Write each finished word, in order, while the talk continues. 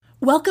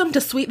Welcome to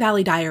Sweet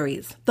Valley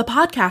Diaries, the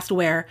podcast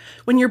where,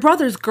 when your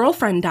brother's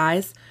girlfriend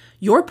dies,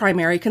 your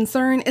primary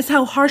concern is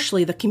how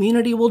harshly the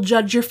community will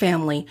judge your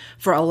family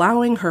for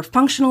allowing her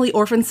functionally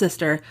orphaned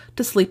sister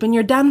to sleep in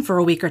your den for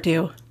a week or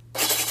two.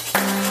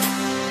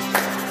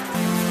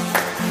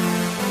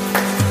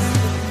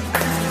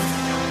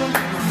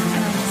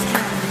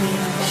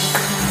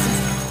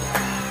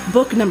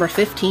 Book number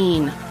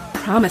 15,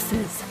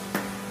 Promises.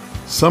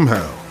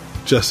 Somehow,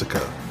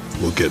 Jessica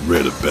will get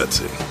rid of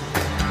Betsy.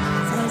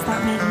 So does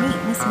that make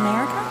me Miss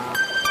America?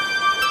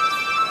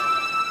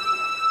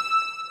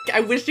 I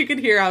wish you could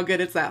hear how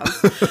good it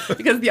sounds,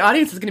 because the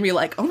audience is going to be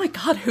like, oh my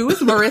god, who is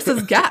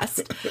Marissa's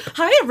guest?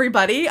 Hi,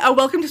 everybody.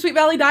 Welcome to Sweet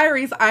Valley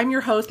Diaries. I'm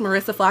your host,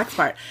 Marissa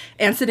Flaxbart.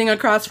 And sitting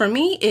across from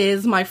me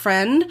is my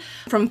friend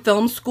from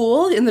film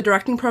school in the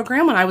directing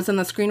program when I was in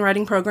the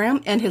screenwriting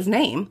program, and his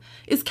name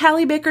is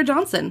Callie Baker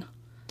Johnson.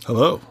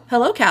 Hello.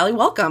 Hello, Callie.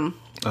 Welcome.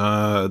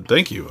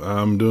 Thank you.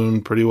 I'm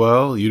doing pretty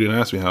well. You didn't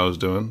ask me how I was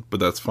doing, but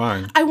that's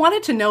fine. I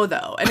wanted to know,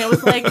 though, and it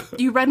was like,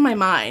 you read my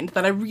mind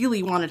that I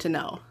really wanted to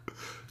know.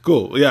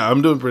 Cool. Yeah,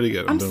 I'm doing pretty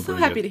good. I'm so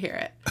happy to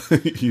hear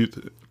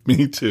it.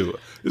 Me too.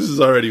 This is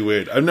already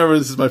weird.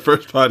 This is my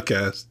first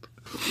podcast.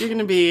 You're going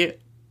to be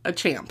a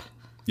champ.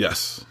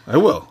 Yes, I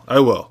will.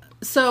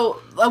 So,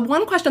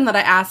 one question that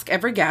I ask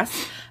every guest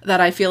that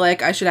I feel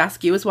like I should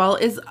ask you as well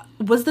is,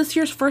 was this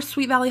your first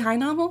Sweet Valley High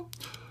novel?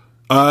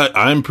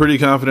 I'm pretty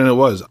confident it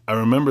was. I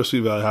remember Sweet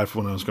Valley High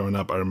from when I was growing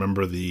up. I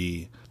remember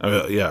the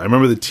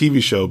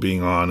TV show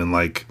being on in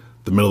like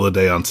the middle of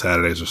the day on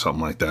Saturdays or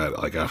something like that,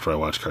 like after I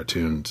watched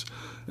cartoons.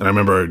 And I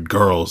remember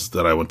girls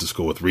that I went to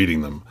school with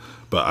reading them,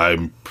 but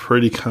I'm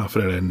pretty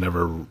confident I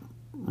never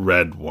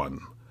read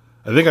one.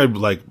 I think I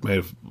may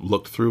have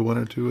looked through one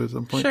or two at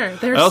some point. Sure,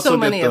 there's so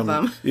many of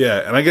them. Yeah,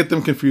 and I get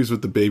them confused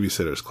with the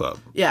Babysitter's Club.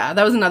 Yeah,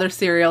 that was another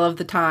serial of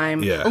the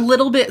time. Yeah.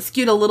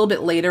 Skewed a little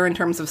bit later in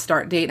terms of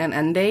start date and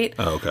end date.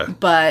 Oh, okay.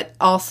 But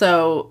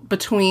also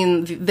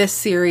between this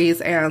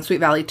series and Sweet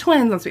Valley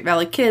Twins and Sweet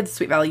Valley Kids,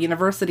 Sweet Valley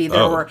University,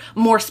 there were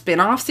more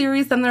spin-off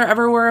series than there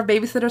ever were of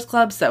Babysitter's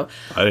Club. So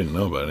I didn't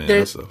know about any of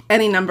that stuff.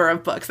 Any number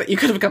of books that you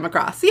could have come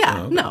across.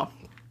 Yeah, no.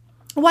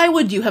 Why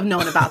would you have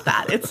known about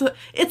that?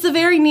 It's a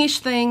very niche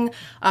thing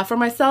for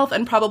myself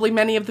and probably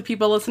many of the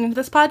people listening to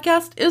this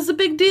podcast. It was a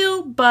big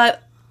deal,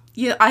 but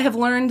I have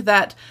learned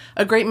that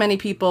a great many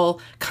people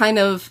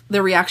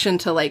the reaction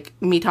to like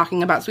me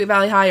talking about Sweet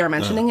Valley High or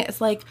mentioning it is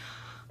like,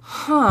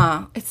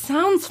 it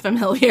sounds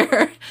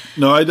familiar.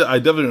 No, I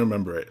definitely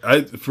remember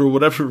it. For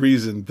whatever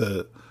reason,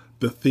 the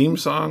theme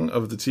song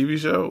of the TV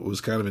show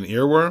was kind of an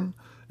earworm.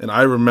 And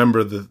I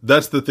remember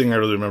that's the thing I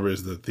really remember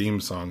is the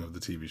theme song of the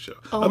TV show.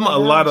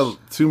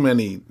 Too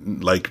many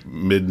like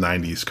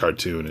mid-90s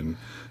cartoon and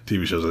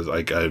TV shows.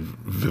 Like I have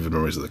vivid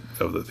memories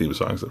of the theme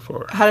songs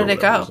for. How did it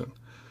go?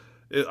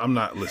 I'm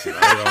not listening.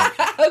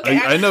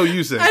 I know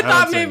you sing. I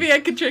thought maybe I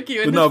could trick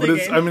you into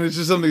singing. It's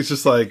just something.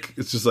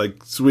 It's just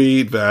like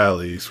Sweet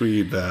Valley.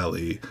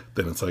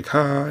 Then it's like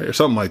hi or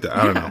something like that.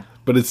 I don't know,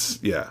 but it's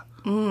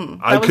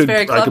I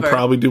could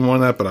probably do more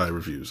than that, but I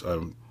refuse. I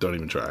don't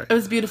even try. It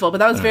was beautiful, but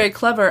that was very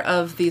clever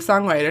of the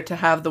songwriter to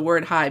have the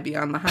word high be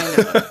on the high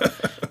note.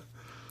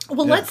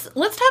 Well, let's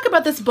talk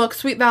about this book,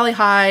 Sweet Valley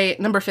High,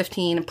 number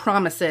 15,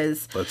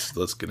 Promises.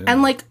 Let's get in.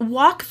 And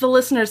walk the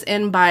listeners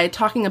in by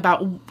talking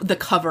about the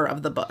cover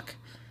of the book.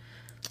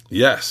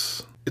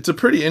 Yes. It's a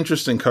pretty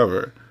interesting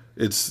cover.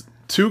 It's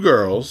two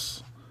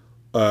girls.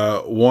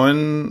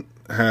 One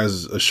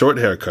has a short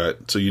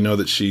haircut, so you know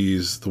that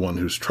she's the one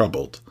who's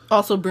troubled.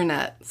 Also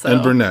brunette.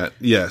 And brunette,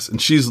 yes.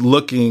 And she's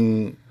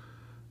looking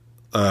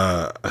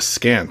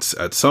askance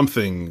at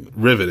something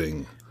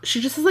riveting.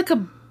 She just has like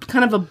a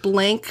kind of a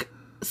blank,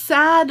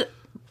 sad,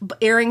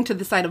 erring to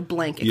the side of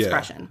blank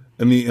expression.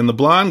 Yeah. And the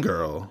blonde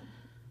girl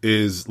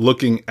is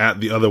looking at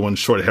the other one's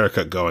short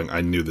haircut going,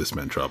 I knew this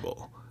meant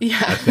trouble.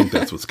 Yeah. I think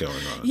that's what's going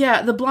on.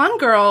 Yeah, the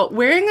blonde girl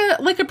wearing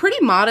a pretty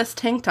modest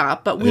tank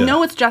top, but we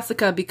know it's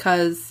Jessica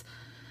because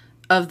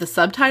of the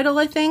subtitle,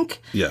 I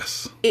think.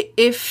 Yes.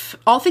 If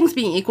all things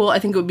being equal, I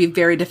think it would be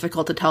very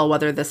difficult to tell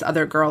whether this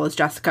other girl is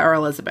Jessica or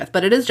Elizabeth,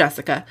 but it is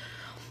Jessica.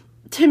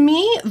 To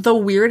me, the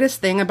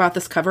weirdest thing about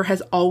this cover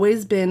has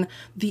always been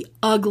the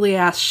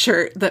ugly-ass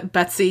shirt that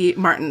Betsy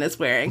Martin is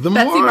wearing.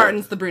 Betsy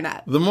Martin's the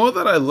brunette. The more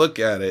that I look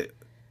at it,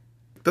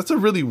 that's a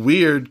really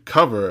weird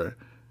cover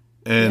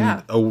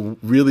and a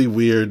really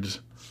weird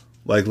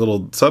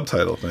little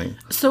subtitle thing.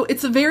 So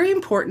it's very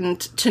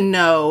important to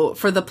know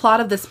for the plot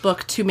of this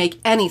book to make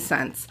any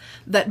sense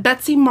that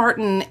Betsy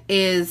Martin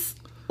is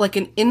like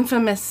an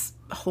infamous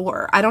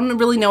whore. I don't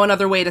really know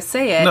another way to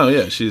say it. No,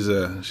 yeah, she's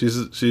a town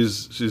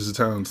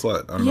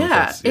slut. I don't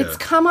know it's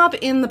come up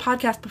in the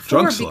podcast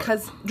before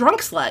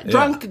drunk slut,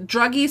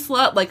 druggy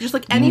slut, just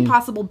any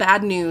possible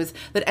bad news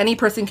that any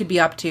person could be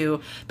up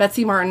to.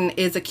 Betsy Martin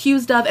is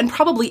accused of and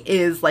probably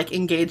is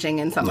engaging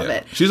in some of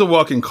it. She's a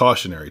walking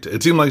cautionary.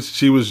 It seemed like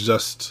she was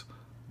just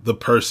the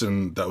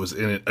person that was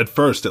in it, at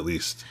first at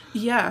least.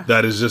 Yeah.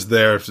 That is just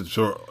there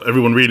for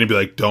everyone reading and be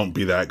like, don't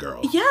be that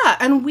girl. Yeah,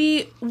 and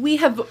we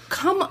have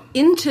come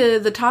into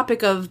the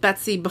topic of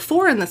Betsy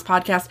before in this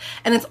podcast,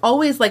 and it's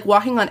always like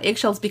walking on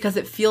eggshells because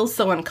it feels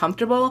so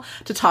uncomfortable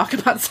to talk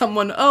about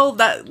someone,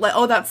 that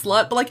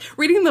slut. But like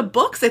reading the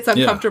books, it's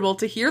uncomfortable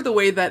to hear the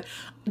way that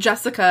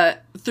Jessica,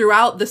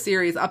 throughout the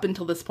series up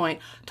until this point,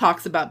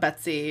 talks about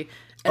Betsy.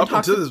 And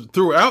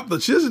Throughout,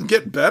 but she doesn't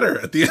get better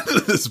at the end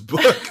of this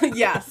book.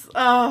 Yes.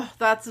 Oh,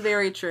 that's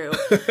very true.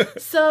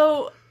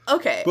 So,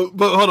 okay.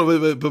 But hold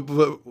on, but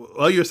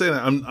while you're saying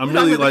that, I'm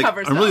really like,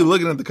 I'm really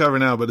looking at the cover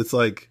now, but it's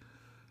like,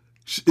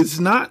 it's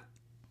not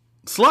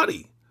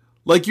slutty.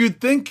 Like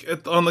you'd think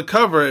on the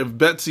cover, if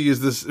Betsy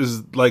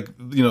is like,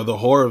 you know, the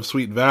whore of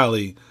Sweet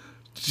Valley,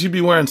 she'd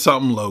be wearing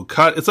something low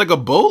cut. It's like a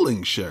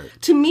bowling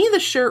shirt. To me, the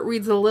shirt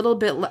reads a little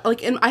bit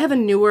like, and I have a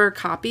newer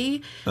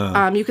copy.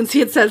 You can see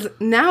it says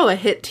now a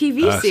hit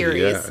TV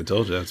series. Yeah, I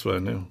told you that's what I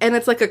knew. And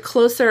it's like a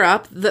closer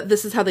up.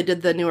 This is how they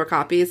did the newer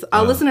copies.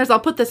 Listeners, I'll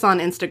put this on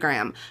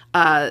Instagram.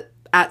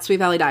 At Sweet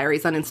Valley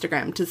Diaries on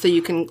Instagram, so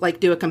you can like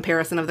do a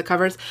comparison of the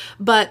covers.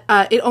 But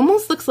it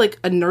almost looks like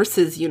a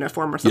nurse's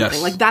uniform or something.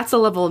 Yes. Like that's the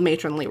level of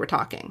matronly we're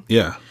talking.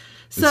 Yeah,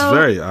 so, it's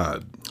very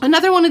odd.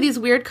 Another one of these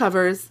weird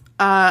covers.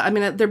 I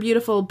mean, they're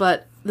beautiful,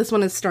 but this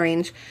one is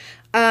strange.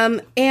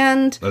 And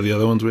are the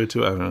other ones weird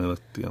too? I don't really like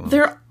the other ones.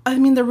 They're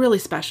really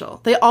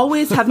special. They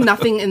always have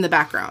nothing in the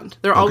background.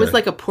 They're always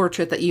like a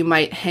portrait that you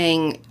might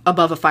hang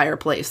above a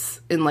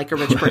fireplace in like a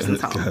rich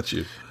person's home. Got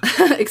you.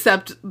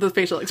 Except the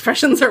facial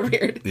expressions are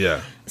weird.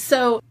 Yeah.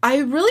 So I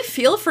really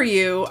feel for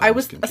you.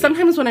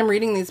 Sometimes when I'm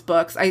reading these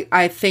books,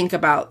 I think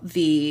about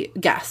the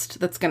guest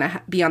that's going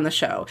to be on the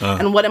show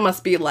and what it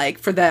must be like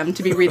for them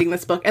to be reading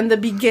this book. And the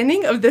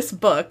beginning of this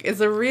book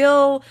is a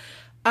real,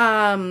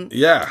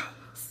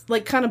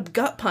 like kind of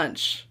gut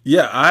punch.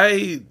 Yeah,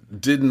 I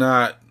did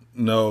not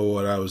know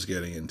what I was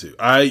getting into.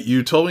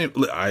 You told me,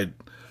 I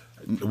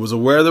was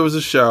aware there was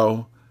a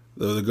show.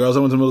 The girls I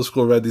went to middle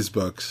school read these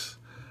books.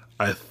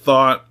 I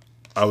thought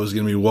I was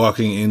going to be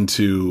walking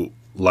into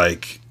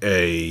like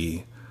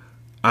I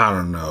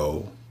don't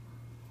know,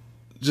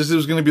 just it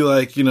was going to be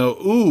like, you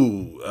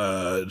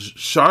know,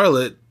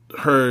 Charlotte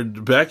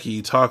heard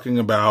Becky talking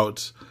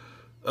about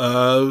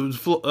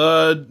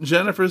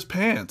Jennifer's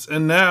pants,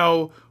 and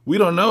now we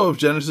don't know if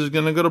Jennifer's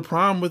going to go to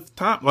prom with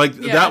Tom. Like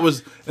that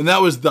was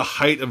the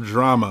height of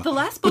drama. The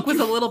last book was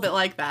a little bit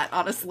like that,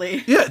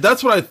 honestly. Yeah,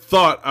 that's what I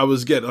thought I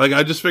was getting. Like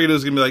I just figured it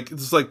was going to be like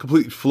this like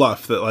complete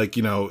fluff that like,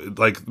 you know,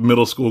 like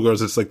middle school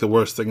girls, it's like the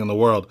worst thing in the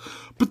world.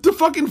 But the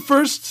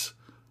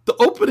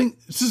opening,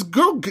 this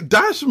girl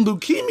dies from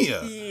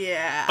leukemia.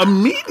 Yeah.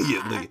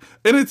 Immediately.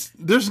 And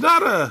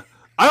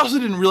I also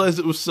didn't realize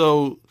it was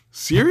so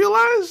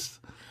serialized,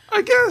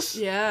 I guess.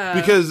 Yeah.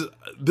 Because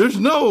there's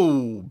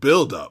no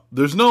build up.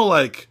 There's no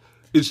like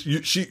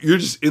you're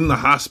just in the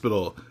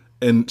hospital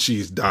and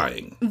she's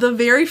dying. The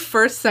very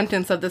first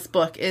sentence of this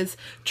book is,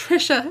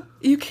 "Trisha,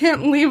 you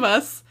can't leave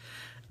us."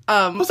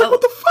 I was like,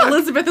 what the fuck?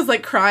 Elizabeth is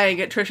like crying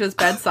at Trisha's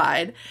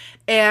bedside.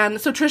 And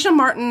so Trisha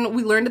Martin,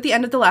 we learned at the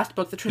end of the last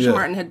book that Trisha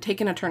Martin had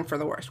taken a turn for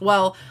the worse.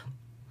 Well,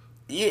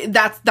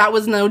 that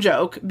was no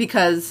joke,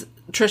 because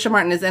Trisha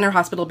Martin is in her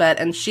hospital bed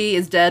and she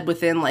is dead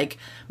within like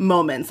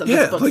moments of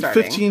this book like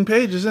starting. 15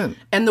 pages in.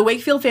 And the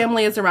Wakefield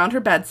family is around her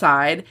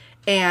bedside.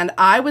 And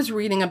I was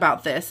reading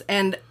about this,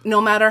 and no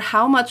matter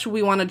how much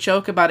we want to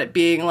joke about it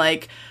being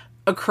like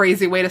a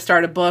crazy way to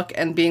start a book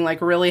and being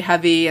like really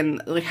heavy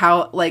and like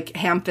how like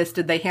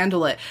ham-fisted they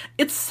handle it,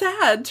 it's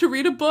sad to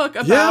read a book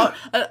about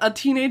a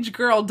teenage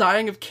girl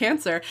dying of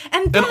cancer.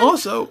 And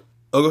also,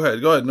 go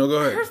ahead. No, go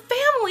ahead. Her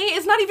family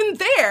is not even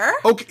there.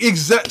 Okay,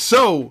 exactly.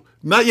 So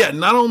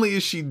not only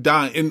is she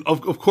dying, and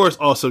of course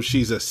also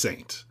she's a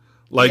saint.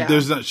 Like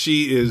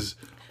she is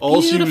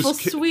all beautiful,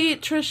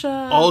 sweet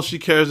Trisha. All she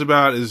cares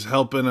about is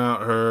helping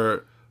out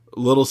her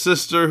little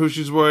sister who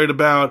she's worried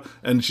about,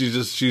 and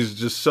she's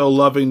just so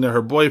loving to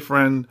her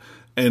boyfriend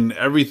and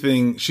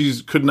everything.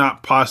 Could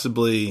not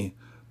possibly,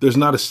 there's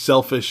not a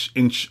selfish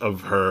inch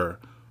of her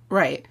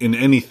in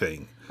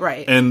anything.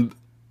 Right. And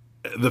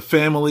the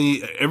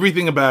family,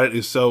 everything about it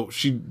is so,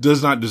 she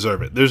does not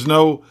deserve it. There's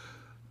no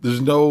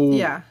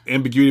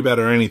ambiguity about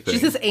her or anything.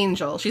 She's this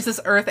angel. She's this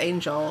earth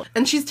angel.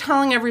 And she's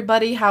telling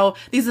everybody how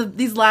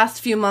these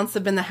last few months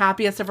have been the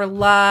happiest of her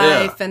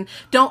life. Yeah. And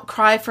don't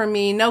cry for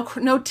me. No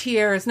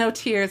tears.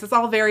 It's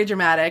all very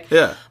dramatic.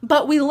 Yeah.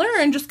 But we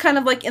learn just kind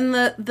of like in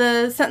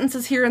the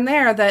sentences here and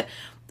there that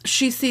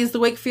she sees the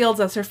Wakefields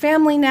as her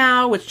family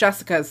now, which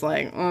Jessica's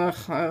like, I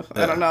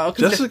don't know.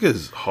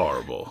 Jessica's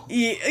horrible.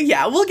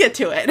 Yeah, we'll get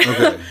to it.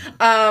 Okay.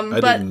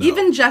 But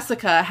even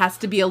Jessica has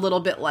to be a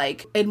little bit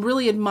like, and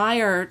really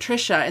admire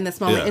Trisha in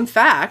this moment. Yeah. In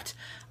fact,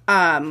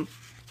 an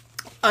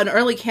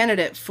early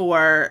candidate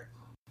for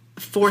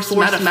Forced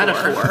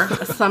Metaphor,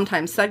 a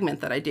sometimes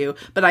segment that I do,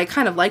 but I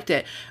kind of liked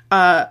it,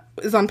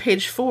 is on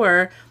page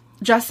 4.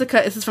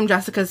 This is from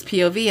Jessica's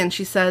POV, and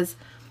she says,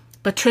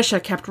 But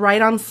Trisha kept right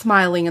on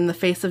smiling in the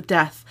face of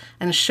death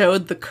and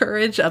showed the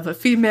courage of a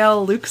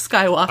female Luke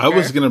Skywalker. I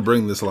was going to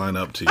bring this line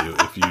up to you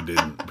if you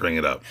didn't bring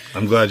it up.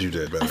 I'm glad you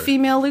did, better. A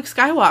female Luke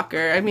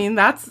Skywalker. I mean,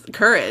 that's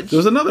courage. There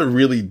was another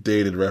really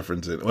dated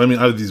reference in. Well, I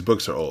mean, these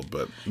books are old,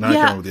 but not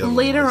yeah, with the other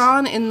later ones.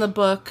 on in the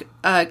book,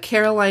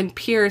 Caroline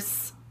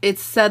Pierce,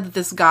 it's said that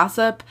this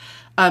gossip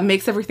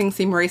makes everything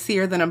seem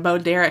racier than a Bo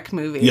Derek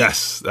movie.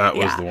 Yes, that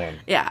was the one.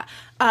 Yeah.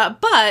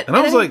 But... And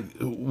I was like,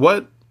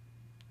 what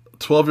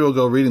 12-year-old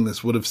girl reading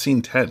this would have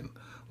seen 10?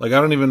 Like, I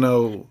don't even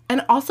know.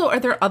 And also, are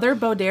there other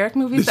Bo Derek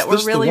movies that were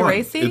really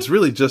racy? It's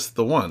really just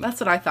the one.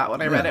 That's what I thought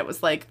when I read it.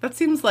 Was like, that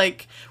seems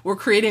like we're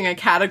creating a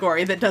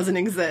category that doesn't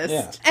exist.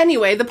 Yeah.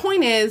 Anyway, the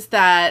point is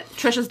that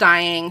Trisha's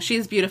dying.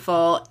 She's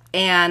beautiful.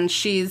 And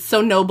she's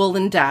so noble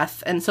in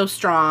death and so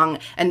strong.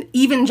 And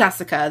even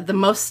Jessica, the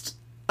most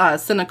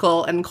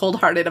cynical and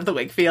cold-hearted of the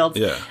Wakefields,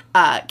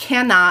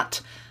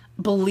 cannot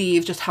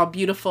believe just how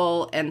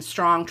beautiful and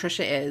strong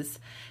Trisha is.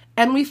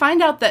 And we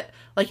find out that,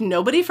 like,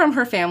 nobody from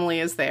her family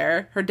is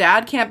there. Her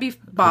dad can't be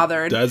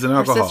bothered. Dad's an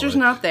alcoholic. Her sister's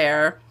not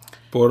there.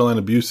 Borderline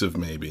abusive,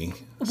 maybe.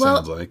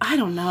 Sounds like. I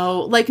don't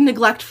know. Like,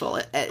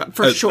 neglectful,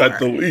 for sure. At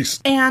the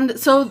least. And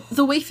so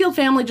the Wakefield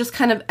family just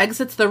kind of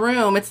exits the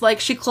room. It's like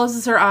she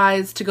closes her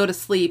eyes to go to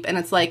sleep, and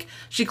it's like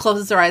she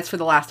closes her eyes for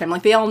the last time.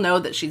 Like, they all know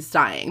that she's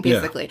dying,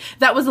 basically. Yeah.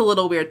 That was a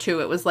little weird,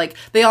 too. It was like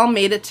they all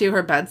made it to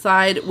her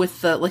bedside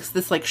with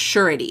this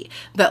surety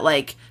that,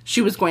 like, she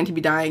was going to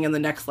be dying in the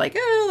next, 5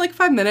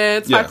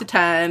 minutes, 5 to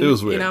 10. It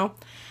was weird. You know?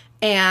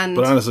 And...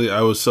 But honestly,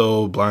 I was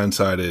so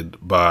blindsided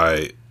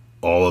by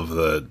all of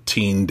the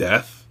teen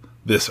death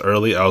this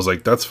early. I was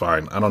like, that's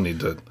fine. I don't need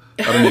to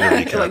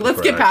recap. Like,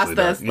 let's get past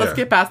this. Yeah. Let's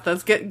get past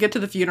this. Get to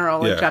the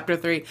funeral in chapter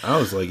 3. I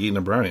was like eating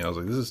a brownie. I was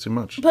like, this is too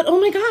much. But oh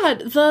my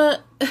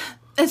god,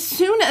 as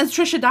soon as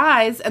Trisha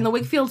dies and the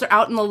Wakefields are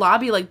out in the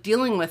lobby, like,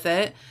 dealing with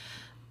it,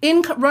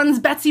 in runs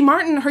Betsy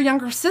Martin, her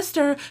younger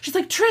sister. She's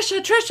like,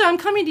 Trisha, I'm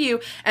coming to you.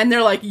 And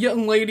they're like,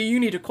 young lady, you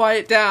need to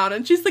quiet down.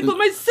 And she's like, but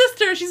my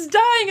sister, she's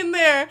dying in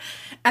there.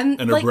 And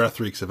her breath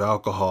reeks of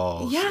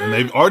alcohol. Yeah. And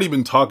they've already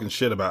been talking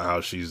shit about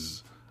how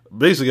she's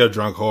basically a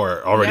drunk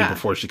whore already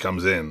before she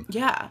comes in.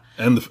 Yeah.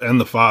 And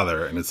the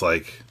father. And it's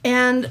like...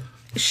 And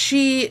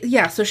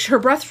so her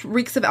breath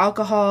reeks of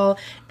alcohol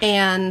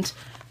and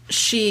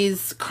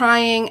she's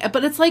crying.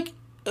 But it's like,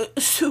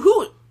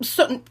 so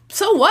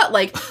what?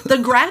 Like, the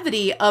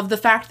gravity of the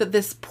fact that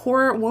this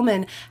poor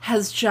woman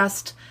has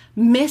just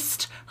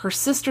missed her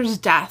sister's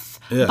death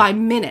by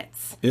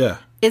minutes. Yeah.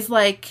 Is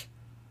like...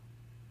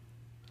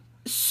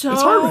 So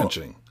it's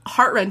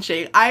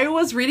heart-wrenching. I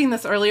was reading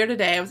this earlier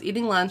today. I was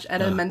eating lunch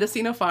at a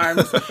Mendocino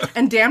Farms,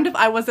 and damned if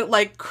I wasn't,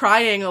 like,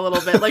 crying a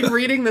little bit, like,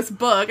 reading this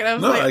book. And I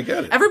was I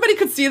get it. Everybody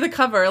could see the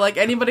cover. Like,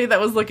 anybody that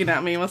was looking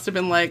at me must have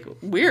been like,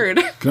 weird.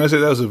 Can I say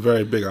that was a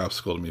very big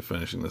obstacle to me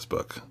finishing this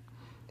book?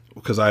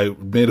 Because I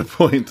made a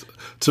point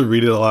to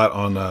read it a lot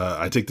on,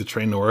 I take the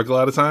train to work a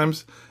lot of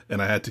times,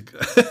 and I had to,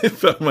 I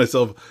found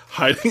myself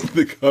hiding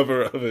the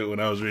cover of it when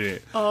I was reading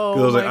it. Oh,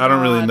 because I was like, my I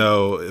don't really God.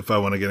 know if I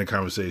want to get in a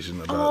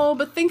conversation about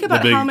but think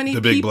about how many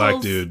the big people's...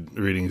 black dude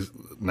reading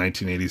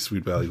 1980s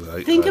Sweet Valley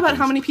Light. Think about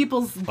how many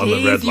people's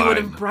days you would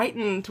have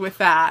brightened with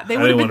that. They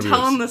would have been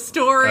telling the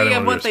story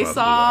of what they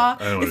saw.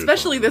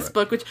 Especially this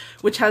book,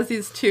 which has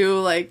these two,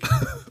 like,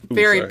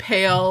 very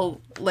pale,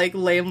 like,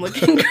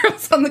 lame-looking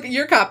girls. On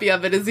your copy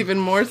of it is even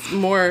more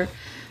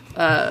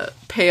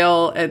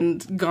pale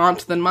and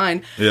gaunt than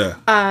mine. Yeah.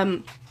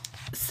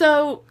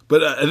 So...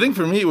 But I think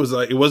for me it was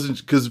like, it wasn't...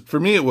 Because for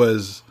me it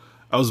was...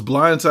 I was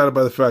blindsided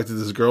by the fact that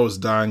this girl was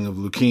dying of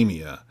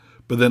leukemia.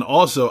 But then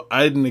also,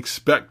 I didn't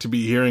expect to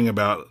be hearing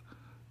about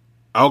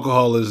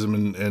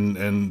alcoholism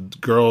and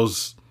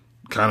girls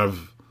kind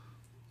of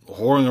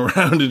whoring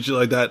around and shit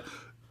like that,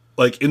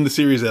 like, in the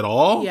series at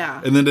all. Yeah.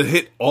 And then to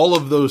hit all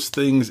of those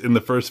things in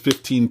the first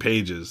 15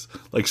 pages,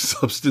 like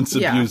substance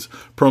abuse,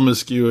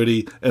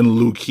 promiscuity, and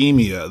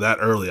leukemia that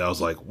early, I was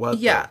like, what?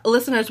 Yeah,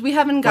 listeners, we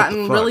haven't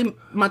gotten really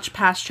much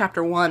past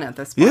chapter 1 at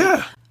this point.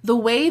 Yeah. The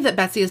way that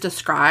Betsy is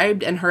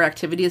described and her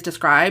activity is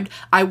described,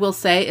 I will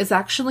say, is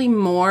actually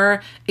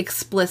more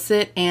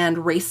explicit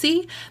and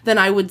racy than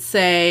I would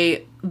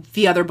say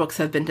the other books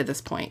have been to this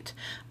point.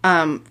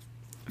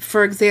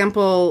 For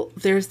example,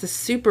 there's this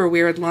super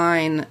weird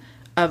line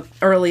of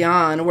early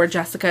on where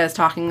Jessica is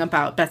talking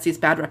about Betsy's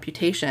bad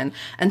reputation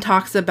and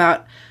talks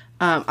about,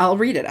 I'll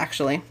read it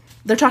actually.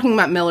 They're talking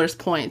about Miller's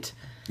Point.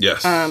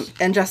 Yes.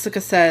 And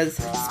Jessica says,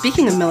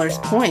 speaking of Miller's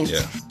Point,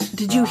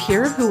 did you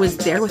hear who was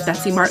there with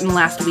Betsy Martin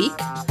last week?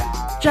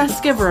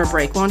 Just give her a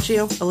break, won't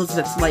you?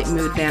 Elizabeth's light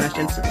mood vanished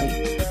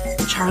instantly.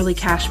 Charlie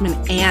Cashman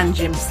and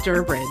Jim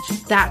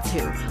Sturbridge. That's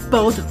who.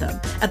 Both of them.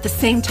 At the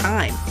same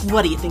time.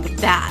 What do you think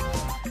of that?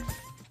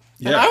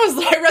 Yeah. And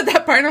I read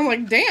that part and I'm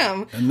like,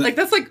 damn. Like,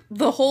 that's like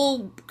the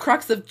whole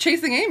crux of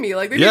Chasing Amy.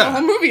 Like, they made a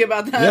whole movie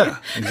about that. Yeah,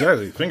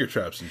 exactly. Finger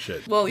traps and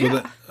shit. Well,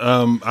 yeah. But,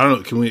 I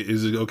don't know.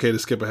 Is it okay to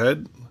skip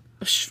ahead?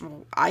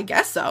 I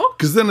guess so.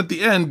 Because then at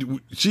the end,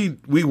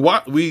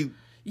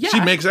 Yeah.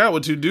 She makes out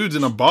with two dudes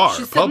in a bar.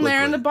 She's sitting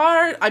there in the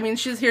publicly. bar. I mean,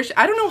 she's here.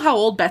 I don't know how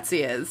old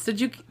Betsy is. Did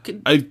you?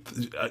 I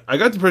got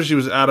the impression she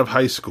was out of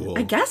high school.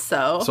 I guess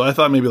so. So I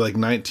thought maybe like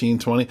 19,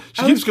 20.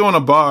 She keeps going to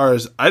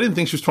bars. I didn't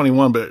think she was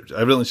 21, but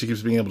evidently she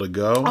keeps being able to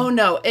go. Oh,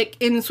 no.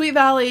 In Sweet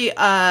Valley,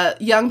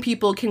 young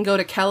people can go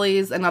to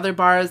Kelly's and other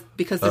bars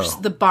because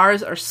the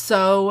bars are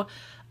so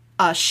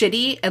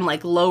shitty and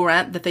like low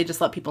rent that they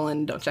just let people in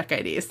and don't check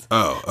IDs.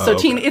 So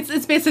okay.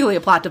 It's basically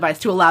a plot device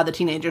to allow the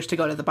teenagers to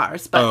go to the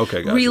bars. But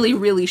gotcha. really,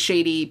 really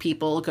shady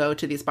people go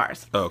to these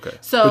bars. Okay.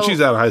 So, but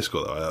she's out of high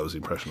school, though. That was the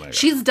impression I got.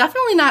 She's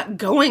definitely not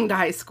going to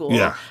high school.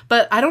 Yeah.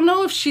 But I don't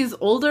know if she's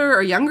older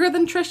or younger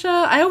than Trisha.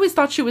 I always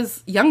thought she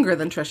was younger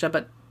than Trisha,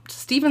 but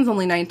Steven's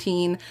only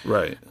 19.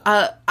 Right.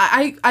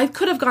 I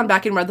could have gone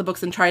back and read the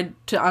books and tried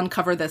to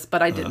uncover this,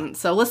 but I didn't.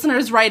 So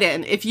listeners, write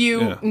in if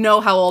you know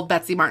how old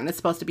Betsy Martin is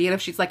supposed to be and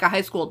if she's like a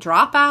high school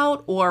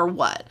dropout or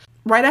what.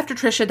 Right after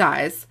Trisha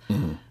dies,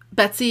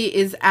 Betsy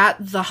is at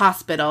the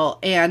hospital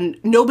and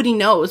nobody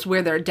knows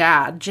where their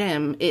dad,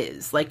 Jim,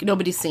 is. Like,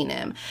 nobody's seen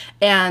him.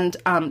 And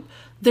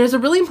there's a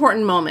really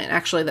important moment,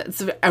 actually,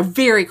 that's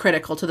very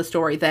critical to the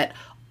story that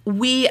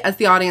we, as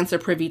the audience, are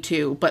privy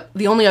to, but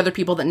the only other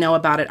people that know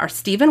about it are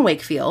Stephen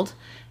Wakefield,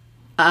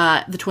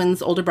 the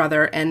twins' older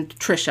brother, and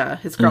Trisha,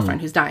 his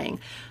girlfriend, who's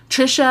dying.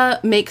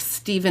 Trisha makes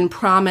Stephen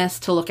promise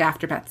to look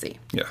after Betsy.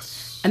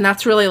 Yes. And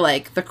that's really,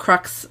 like, the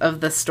crux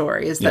of the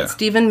story, is that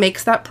Stephen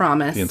makes that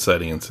promise. The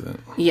inciting incident.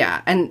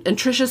 Yeah, and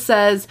Trisha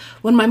says,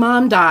 when my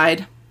mom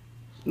died,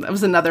 that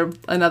was another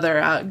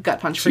gut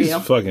punch for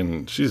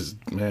you. She's,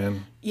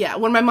 man. Yeah,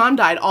 when my mom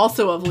died,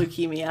 also of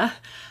leukemia,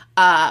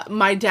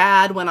 my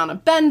dad went on a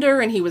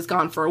bender and he was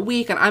gone for a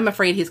week, and I'm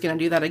afraid he's going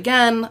to do that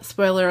again.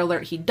 Spoiler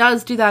alert, he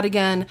does do that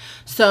again.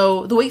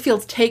 So the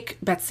Wakefields take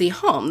Betsy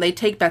home. They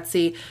take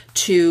Betsy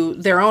to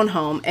their own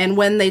home, and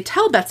when they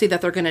tell Betsy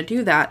that they're going to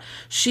do that,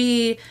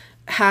 she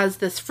has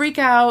this freak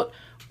out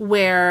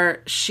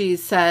where she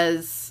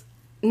says,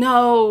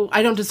 no,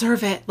 I don't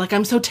deserve it. Like,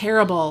 I'm so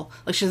terrible.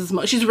 Like, she's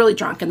really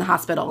drunk in the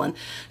hospital, and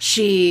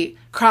she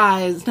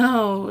cries,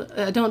 no,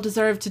 I don't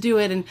deserve to do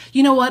it. And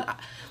you know what?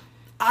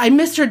 I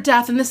missed her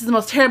death, and this is the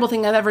most terrible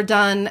thing I've ever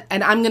done,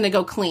 and I'm going to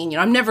go clean. You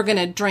know, I'm never going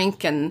to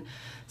drink and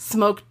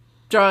smoke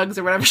drugs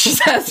or whatever she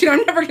says. You know,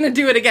 I'm never going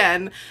to do it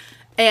again.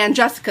 And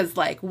Jessica's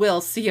like,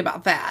 we'll see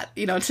about that.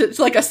 You know,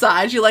 to like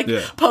aside, she like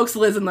pokes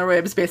Liz in the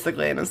ribs,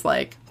 basically, and is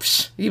like,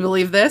 you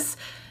believe this?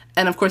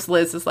 And of course,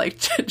 Liz is like,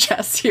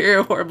 Jess, you're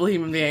a horrible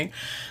human being.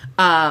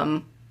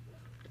 But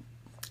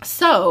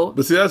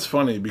see, that's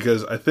funny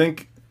because I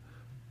think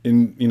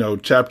in,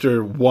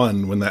 chapter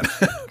 1, when that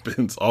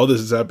happens, all this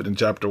has happened in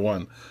chapter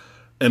 1,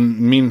 and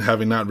me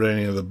having not read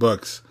any of the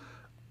books,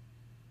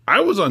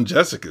 I was on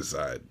Jessica's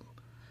side.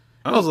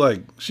 I was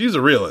like, she's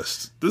a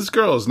realist. This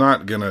girl is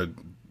not gonna,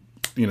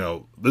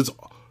 this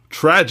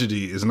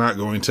tragedy is not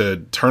going to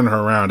turn her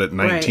around at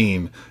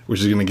 19, which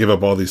is going to give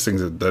up all these things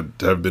that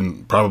have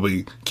been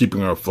probably keeping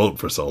her afloat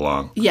for so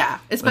long. Yeah.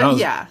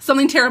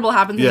 Something terrible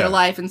happens in your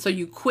life, and so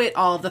you quit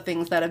all of the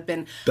things that have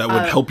been... That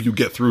would help you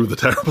get through the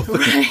terrible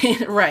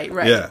thing. Right.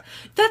 Yeah.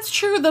 That's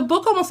true. The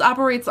book almost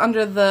operates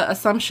under the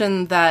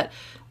assumption that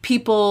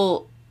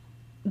people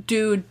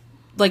do...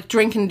 like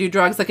drink and do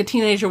drugs, like a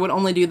teenager would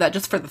only do that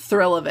just for the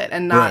thrill of it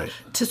and not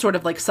to sort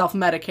of like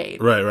self-medicate.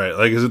 Right.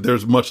 Like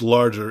there's much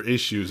larger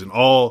issues, and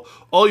all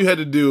you had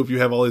to do if you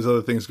have all these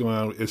other things going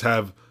on is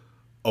have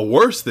a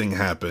worse thing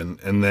happen,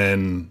 and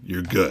then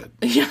you're good.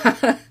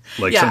 Yeah.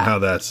 Somehow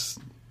that's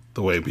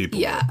the way people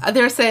Yeah.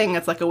 They're saying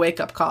it's like a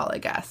wake-up call, I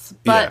guess.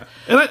 But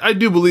and I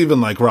do believe in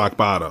like rock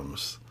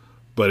bottoms,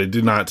 but it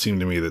did not seem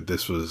to me that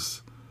this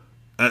was...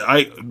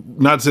 I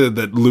not to say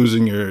that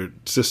losing your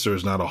sister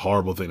is not a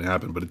horrible thing to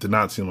happen, but it did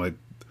not seem like...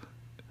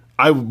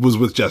 I was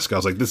with Jessica. I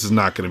was like, this is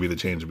not going to be the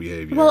change of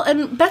behavior. Well,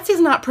 and Betsy's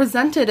not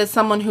presented as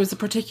someone who's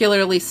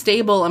particularly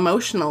stable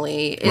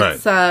emotionally.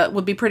 It's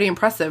would be pretty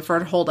impressive for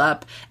her to hold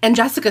up. And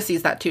Jessica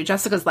sees that too.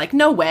 Jessica's like,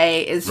 no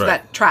way is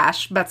that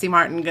trash Betsy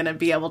Martin going to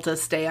be able to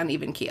stay on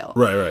even keel.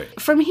 Right.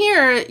 From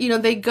here,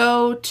 they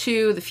go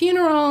to the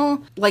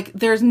funeral. Like,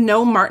 there's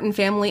no Martin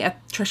family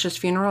at Trisha's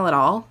funeral at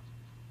all.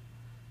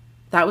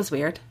 That was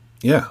weird.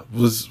 Yeah, it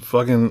was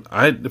fucking...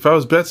 If I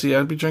was Betsy,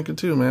 I'd be drinking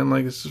too, man.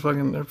 Like, it's just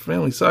fucking... Her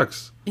family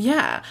sucks.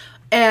 Yeah.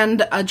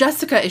 And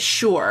Jessica is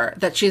sure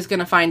that she's going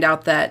to find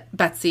out that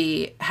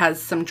Betsy has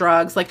some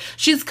drugs. Like,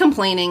 she's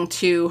complaining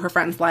to her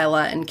friends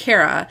Lila and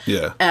Kara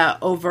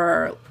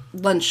over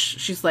lunch.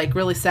 She's, like,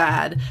 really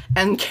sad.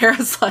 And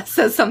Kara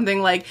says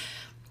something like,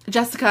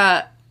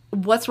 Jessica,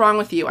 what's wrong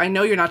with you? I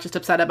know you're not just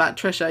upset about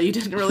Trisha. You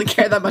didn't really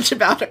care that much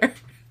about her.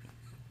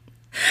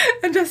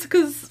 And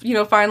Jessica's,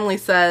 finally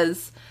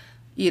says,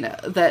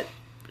 that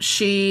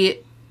she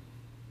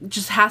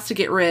just has to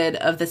get rid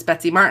of this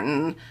Betsy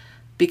Martin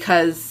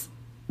because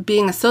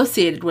being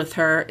associated with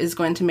her is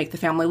going to make the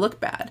family look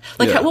bad.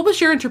 Like, what was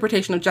your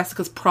interpretation of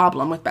Jessica's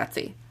problem with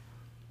Betsy?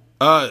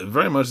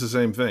 Very much the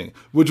same thing,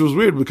 which was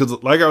weird because,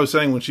 like I was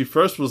saying, when she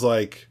first was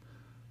like,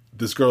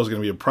 this girl's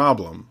going to be a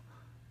problem,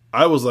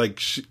 I was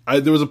like,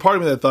 there was a part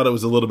of me that thought it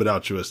was a little bit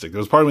altruistic. There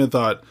was a part of me that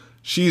thought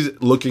she's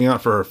looking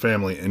out for her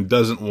family and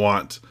doesn't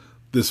want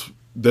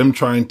them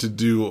trying to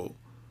do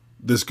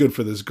this good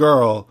for this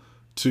girl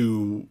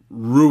to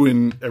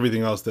ruin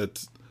everything else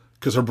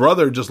because her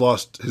brother just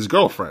lost his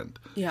girlfriend.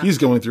 Yeah. He's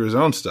going through his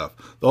own stuff.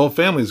 The whole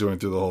family's going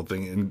through the whole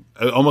thing. And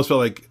I almost felt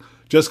like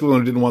Jessica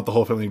Malone didn't want the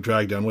whole family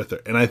dragged down with her.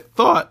 And I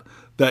thought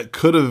that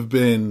could have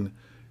been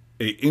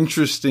a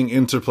interesting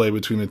interplay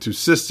between the two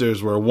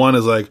sisters where one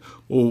is like,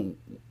 well,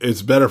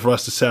 it's better for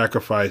us to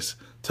sacrifice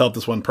to help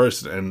this one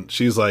person. And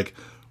she's like,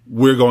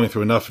 we're going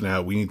through enough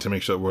now. We need to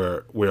make sure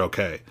we're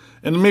okay.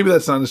 And maybe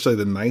that's not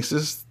necessarily the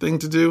nicest thing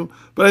to do,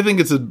 but I think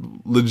it's a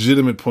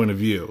legitimate point of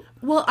view.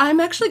 Well,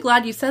 I'm actually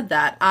glad you said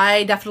that.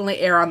 I definitely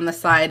err on the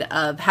side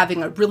of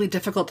having a really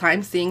difficult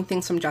time seeing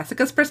things from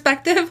Jessica's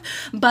perspective.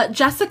 But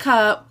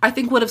Jessica, I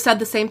think, would have said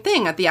the same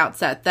thing at the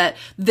outset, that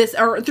this,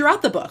 or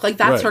throughout the book, like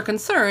that's Right. her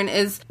concern,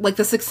 is like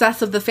the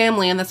success of the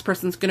family and this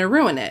person's going to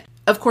ruin it.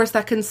 Of course,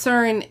 that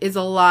concern is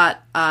a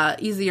lot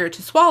easier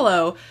to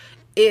swallow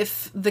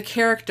if the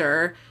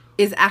character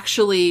is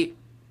actually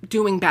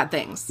doing bad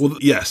things. Well,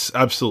 yes,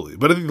 absolutely.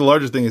 But I think the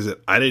larger thing is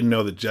that I didn't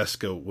know that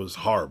Jessica was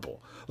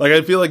horrible. Like,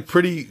 I feel like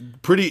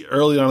pretty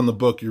early on in the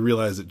book, you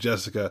realize that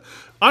Jessica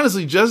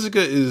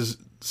is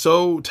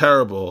so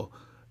terrible.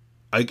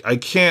 I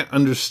can't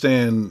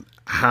understand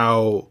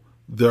how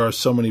there are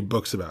so many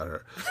books about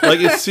her. Like,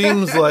 it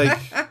seems like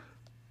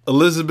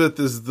Elizabeth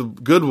is the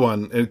good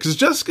one. And because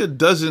Jessica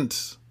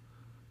doesn't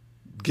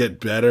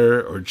get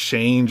better or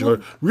change or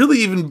really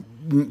even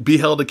be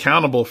held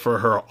accountable for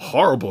her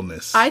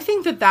horribleness. I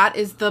think that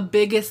is the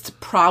biggest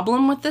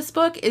problem with this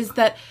book, is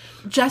that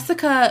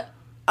Jessica,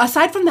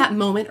 aside from that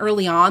moment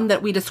early on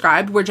that we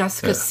described where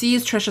Jessica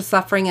sees Trisha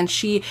suffering and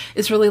she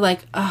is really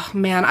like, oh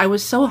man, I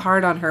was so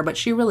hard on her, but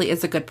she really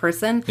is a good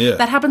person. Yeah.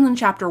 That happens in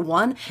chapter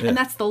 1. And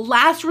that's the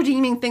last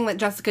redeeming thing that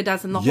Jessica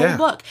does in the whole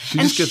book. She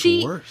and just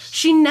gets worse.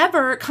 She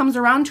never comes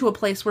around to a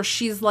place where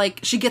she's like,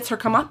 she gets her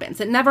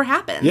comeuppance. It never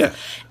happens. Yeah.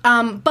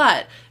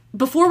 But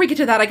before we get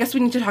to that, I guess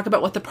we need to talk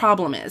about what the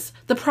problem is.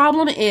 The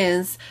problem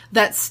is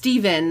that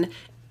Stephen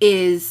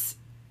is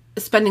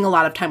spending a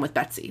lot of time with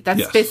Betsy.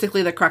 That's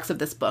basically the crux of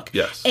this book.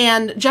 Yes.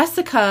 And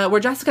Jessica,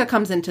 where Jessica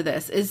comes into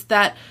this, is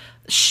that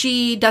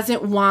she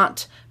doesn't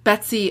want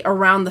Betsy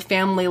around the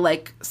family,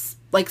 like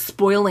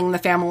spoiling the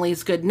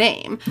family's good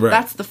name. Right.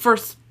 That's the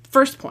first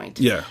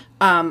point. Yeah.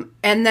 And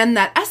then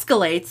that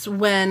escalates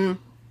when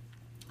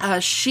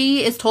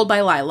she is told by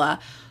Lila,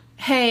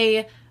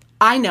 hey,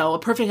 I know a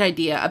perfect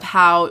idea of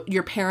how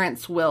your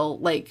parents will,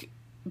 like,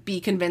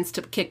 be convinced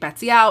to kick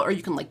Betsy out, or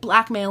you can, like,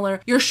 blackmail her.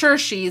 You're sure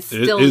she's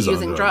still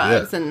using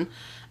drugs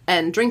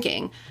and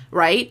drinking,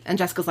 right? And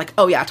Jessica's like,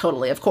 oh, yeah,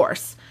 totally, of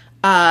course.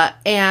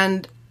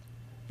 And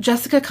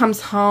Jessica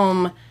comes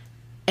home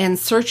and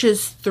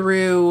searches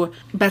through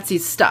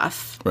Betsy's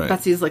stuff. Right.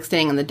 Betsy's, like,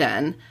 staying in the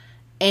den.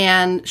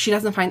 And she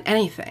doesn't find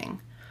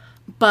anything.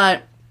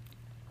 But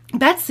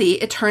Betsy,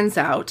 it turns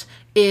out,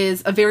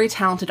 is a very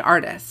talented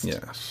artist.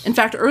 Yes. In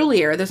fact,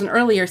 there's an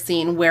earlier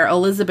scene where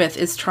Elizabeth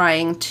is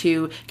trying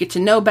to get to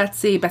know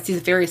Betsy. Betsy's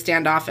very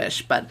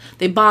standoffish, but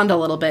they bond a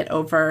little bit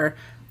over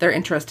their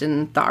interest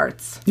in the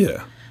arts.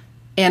 Yeah.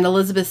 And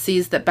Elizabeth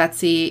sees that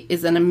Betsy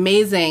is an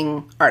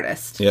amazing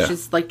artist. Yeah.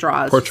 She's like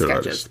draws Portrait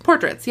sketches. artist.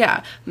 Portraits,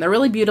 yeah. And they're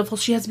really beautiful.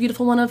 She has a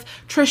beautiful one of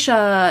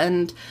Trisha,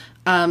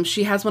 and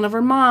she has one of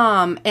her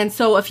mom. And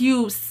so a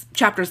few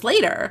chapters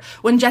later,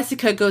 when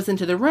Jessica goes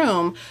into the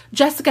room,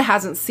 Jessica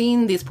hasn't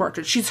seen these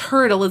portraits. She's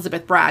heard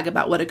Elizabeth brag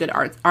about what a good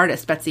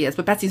artist Betsy is,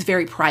 but Betsy's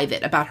very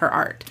private about her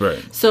art.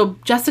 Right. So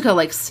Jessica,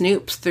 like,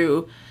 snoops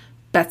through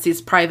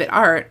Betsy's private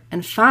art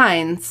and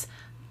finds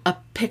a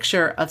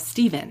picture of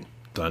Stephen.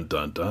 Dun,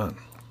 dun, dun.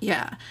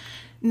 Yeah.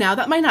 Now,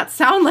 that might not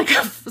sound like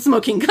a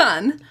smoking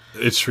gun.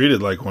 It's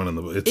treated like one in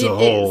the... It's a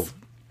whole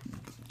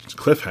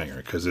cliffhanger,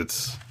 because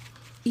it's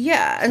the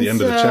end of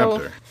the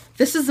chapter.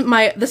 This is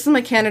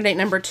my candidate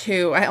number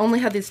 2. I only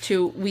had these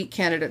 2 weak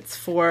candidates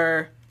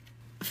for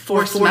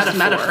forced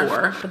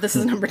metaphor, but this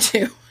is number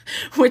 2,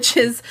 which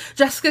is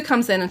Jessica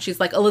comes in and she's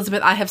like,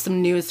 Elizabeth, I have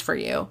some news for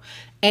you.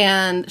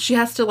 And she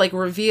has to, like,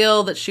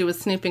 reveal that she was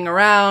snooping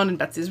around in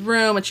Betsy's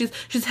room, and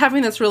she's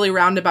having this really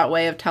roundabout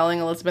way of telling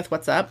Elizabeth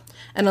what's up.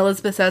 And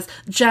Elizabeth says,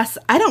 Jess,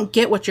 I don't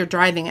get what you're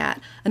driving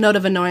at. A note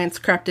of annoyance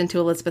crept into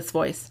Elizabeth's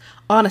voice.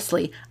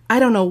 Honestly, I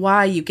don't know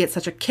why you get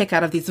such a kick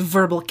out of these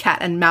verbal cat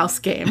and mouse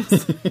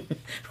games.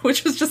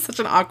 Which was just such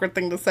an awkward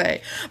thing to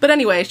say. But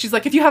anyway, she's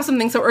like, if you have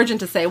something so urgent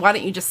to say, why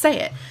don't you just say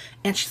it?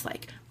 And she's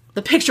like,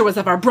 the picture was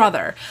of our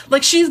brother.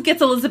 Like, she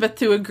gets Elizabeth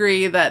to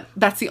agree that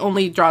Betsy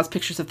only draws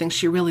pictures of things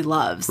she really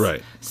loves.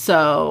 Right.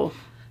 So,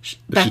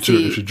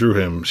 Betsy... If she drew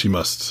him, she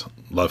must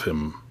love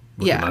him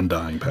with an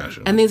undying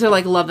passion. And these are,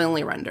 like,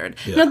 lovingly rendered.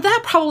 Yeah. Now,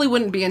 that probably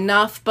wouldn't be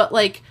enough, but,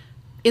 like,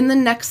 in the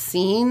next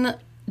scene,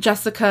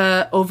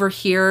 Jessica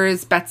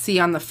overhears Betsy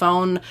on the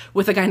phone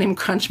with a guy named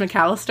Crunch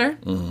McAllister.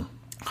 Mm-hmm.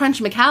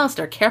 Crunch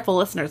McAllister, careful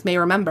listeners may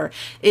remember,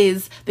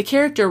 is the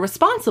character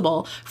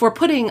responsible for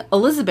putting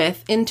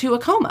Elizabeth into a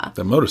coma.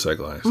 The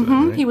motorcycle accident,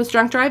 Mm-hmm. right? He was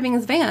drunk driving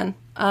his van,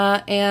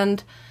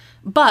 and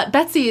But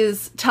Betsy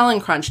is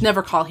telling Crunch,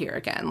 never call here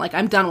again. Like,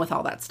 I'm done with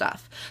all that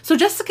stuff. So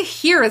Jessica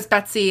hears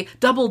Betsy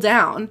double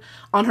down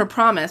on her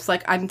promise,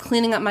 like, I'm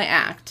cleaning up my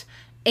act.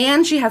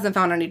 And she hasn't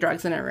found any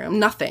drugs in her room.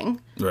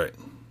 Nothing. Right.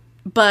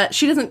 But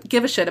she doesn't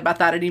give a shit about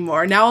that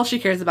anymore. Now all she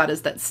cares about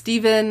is that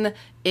Steven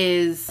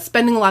is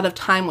spending a lot of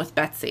time with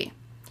Betsy.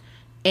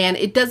 And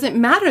it doesn't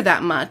matter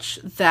that much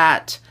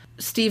that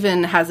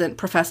Steven hasn't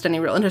professed any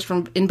real interest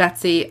in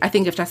Betsy. I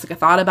think if Jessica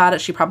thought about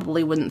it, she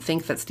probably wouldn't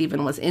think that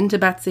Steven was into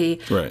Betsy.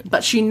 Right.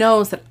 But she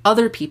knows that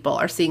other people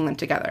are seeing them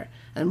together,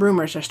 and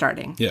rumors are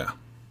starting. Yeah.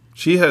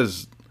 She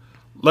has,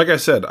 like I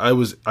said, I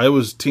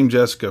was Team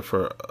Jessica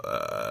for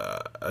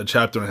a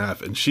chapter and a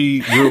half, and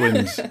she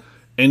ruins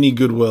any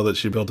goodwill that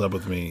she built up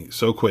with me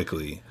so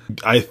quickly.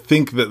 I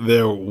think that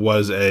there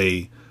was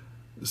a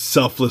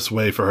selfless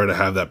way for her to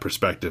have that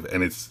perspective,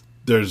 and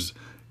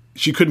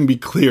she couldn't be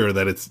clearer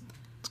that it's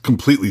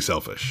completely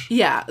selfish.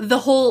 Yeah,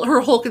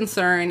 her whole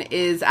concern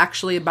is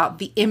actually about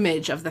the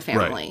image of the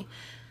family. Right.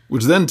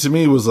 Which then to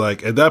me was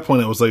like, at that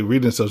point I was like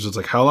reading this, I was just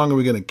like, how long are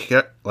we going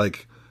to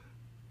like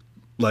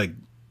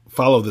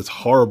follow this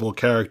horrible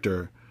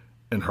character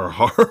and her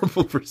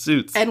horrible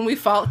pursuits? And we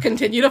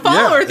continue to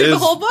follow her through the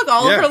whole book,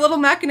 all of her little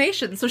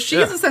machinations. So she's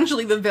Yeah.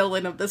 essentially the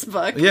villain of this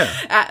book. Yeah.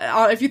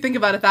 If you think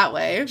about it that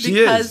way.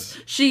 Because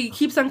she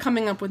keeps on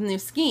coming up with new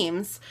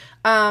schemes.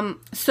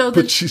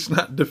 But she's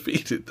not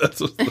defeated. That's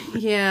what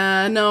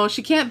yeah, no,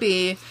 she can't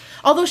be.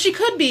 Although she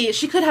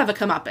could have a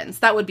comeuppance.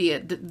 That would be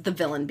the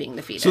villain being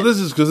defeated. So this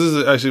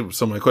is actually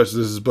some of my questions.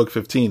 This is book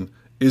 15.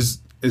 Is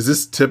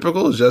this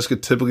typical? Is Jessica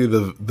typically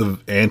the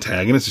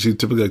antagonist? Is she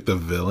typically like the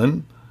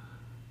villain?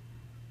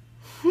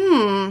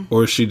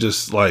 Or is she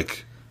just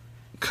like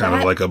kind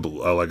of like a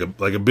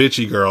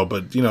bitchy girl?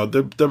 But you know,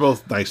 they're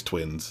both nice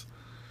twins.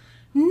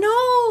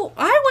 No,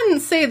 I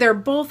wouldn't say they're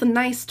both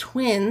nice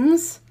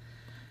twins.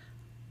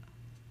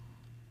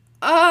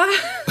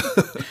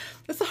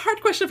 That's a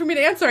hard question for me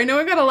to answer. I know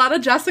I've got a lot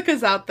of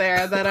Jessicas out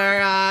there that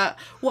are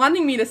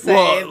wanting me to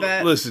say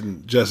that.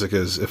 Listen,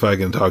 Jessica's, if I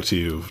can talk to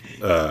you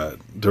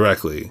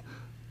directly,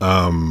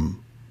 you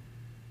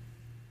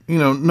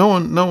know,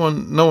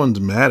 no one's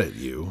mad at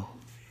you.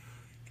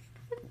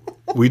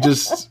 We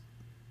just,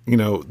 you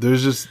know,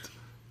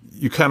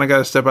 you kind of got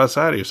to step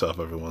outside of yourself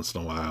every once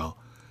in a while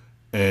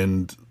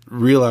and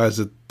realize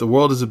that the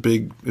world is a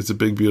big,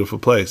 beautiful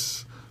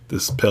place.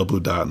 This pale blue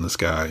dot in the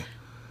sky.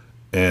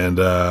 And,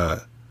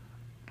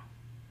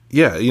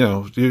 yeah, you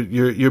know,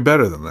 you're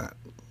better than that.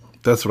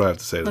 That's what I have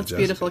to say to Jessica. That's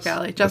beautiful,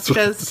 Callie.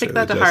 Jessica's, take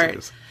that to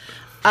heart.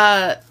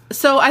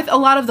 So a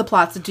lot of the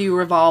plots do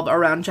revolve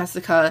around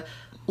Jessica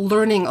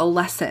learning a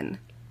lesson.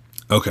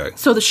 Okay.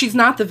 So that she's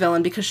not the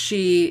villain because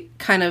she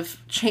kind of,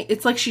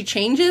 it's like she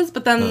changes,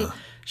 but then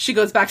she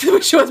goes back to the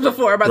way she was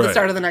before by the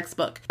start of the next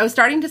book. I was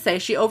starting to say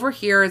she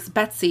overhears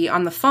Betsy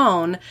on the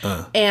phone,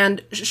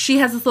 and she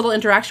has this little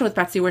interaction with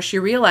Betsy where she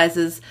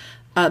realizes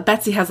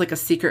Betsy has like a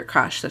secret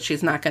crush that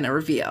she's not going to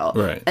reveal.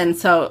 Right. And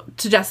so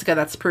to Jessica,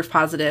 that's proof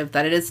positive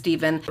that it is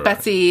Steven. Right.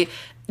 Betsy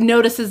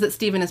notices that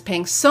Steven is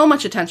paying so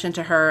much attention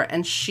to her,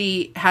 and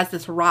she has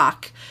this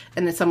rock,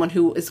 and it's someone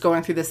who is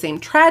going through the same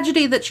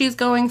tragedy that she's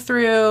going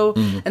through.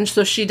 And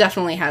so she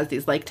definitely has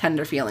these like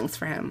tender feelings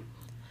for him.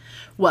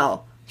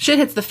 Well, shit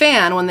hits the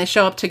fan when they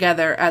show up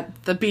together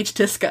at the beach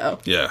disco.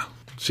 Yeah.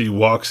 She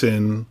walks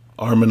in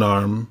arm in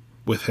arm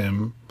with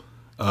him.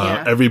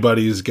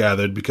 Everybody's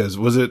gathered because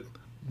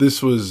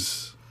this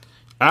was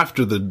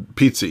after the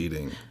pizza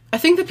eating. I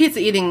think the pizza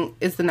eating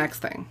is the next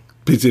thing.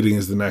 Pizza eating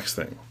is the next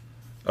thing.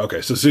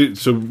 Okay, so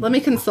let me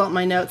consult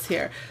my notes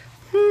here.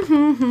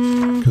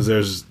 Because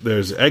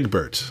there's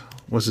Egbert.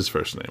 What's his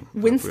first name?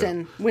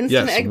 Winston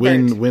yes,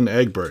 Egbert. Win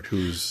Egbert,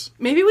 who's...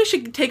 Maybe we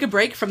should take a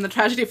break from the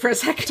tragedy for a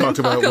second and talk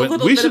about a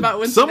little bit about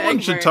Winston Someone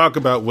Egbert. should talk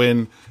about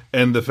Win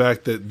and the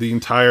fact that the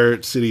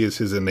entire city is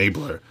his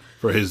enabler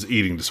for his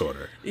eating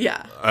disorder.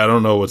 Yeah. I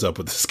don't know what's up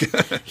with this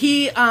guy.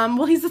 He's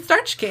the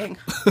starch king.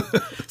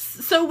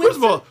 So First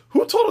of all,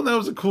 who told him that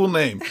was a cool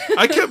name?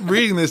 I kept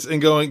reading this and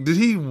going, did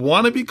he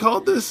want to be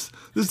called this?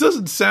 This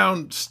doesn't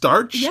sound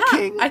Starch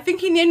King. I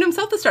think he named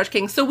himself the Starch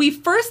King. So we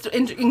first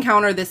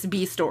encounter this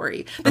B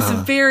story, this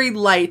very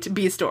light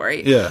B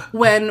story. Yeah.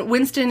 When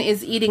Winston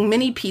is eating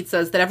mini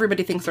pizzas that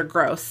everybody thinks are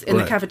gross in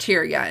the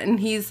cafeteria, and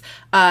he's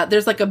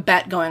there's like a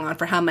bet going on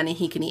for how many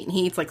he can eat, and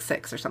he eats like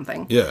 6 or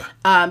something. Yeah.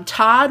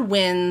 Todd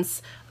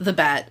wins the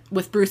bet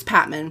with Bruce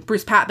Patman.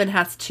 Bruce Patman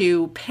has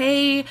to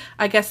pay,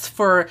 I guess,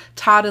 for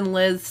Todd and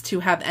Liz to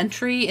have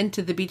entry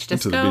into the beach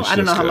disco. I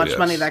don't know how much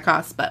money that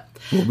costs, but...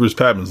 Well, Bruce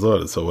Patman's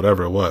loaded, so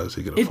whatever it was,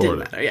 he could afford it. Didn't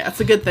matter. Yeah, it's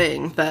a good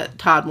thing that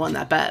Todd won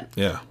that bet.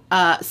 Yeah.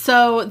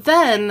 So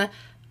then,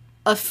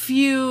 a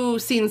few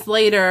scenes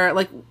later,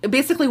 like,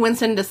 basically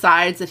Winston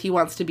decides that he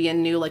wants to be a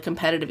new, like,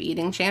 competitive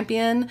eating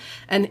champion,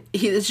 and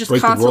he is just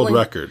constantly... the world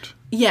record.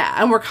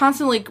 Yeah, and we're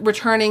constantly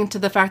returning to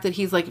the fact that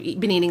he's, like,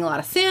 been eating a lot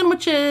of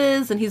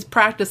sandwiches, and he's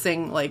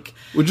practicing, like...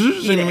 Which is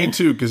interesting to me,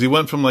 too, because he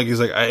went from, like, he's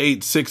like, I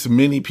ate 6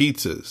 mini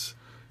pizzas.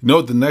 You know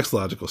what the next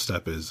logical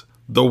step is?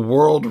 the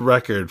world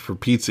record for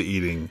pizza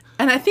eating.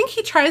 And I think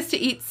he tries to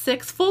eat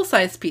 6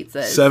 full-size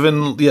pizzas.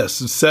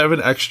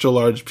 7 extra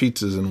large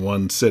pizzas in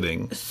one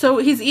sitting. So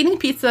he's eating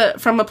pizza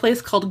from a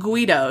place called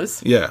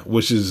Guido's. Yeah,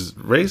 which is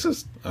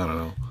racist? I don't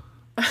know.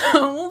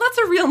 Well, that's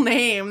a real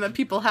name that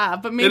people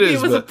have, but maybe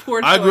it was a poor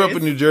choice. I grew up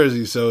in New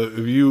Jersey, so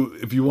if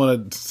you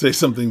want to say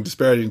something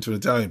disparaging to an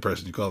Italian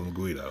person, you call them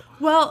Guido.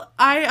 Well,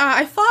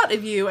 I thought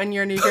of you and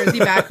your New Jersey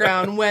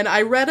background when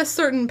I read a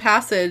certain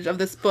passage of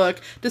this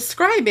book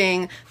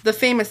describing the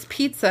famous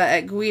pizza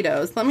at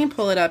Guido's. Let me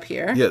pull it up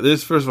here. Yeah,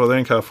 first of all, they're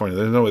in California.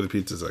 There's no way the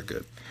pizza's that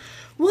good.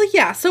 Well,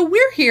 yeah, so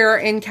we're here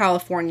in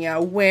California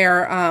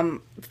where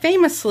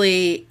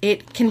famously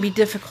it can be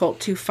difficult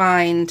to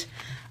find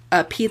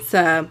a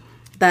pizza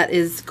that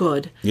is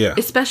good. Yeah.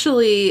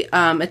 Especially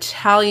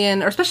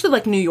Italian, or especially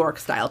like New York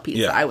style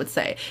pizza, Yeah. I would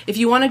say. If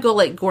you want to go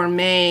like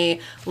gourmet,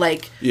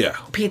 like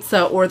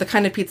pizza, or the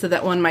kind of pizza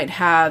that one might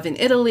have in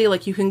Italy,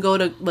 like you can go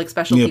to like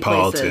specialty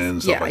Neapolitan,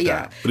 places. stuff like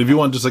that. But if you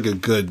want just like a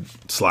good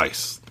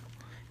slice.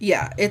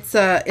 Yeah, it's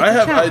a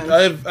challenge.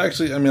 I've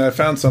actually, I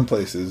found some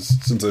places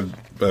since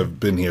I've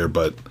been here,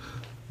 but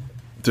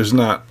there's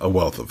not a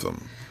wealth of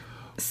them.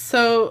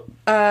 So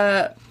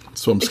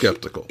I'm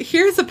skeptical.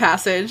 Here's a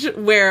passage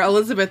where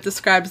Elizabeth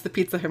describes the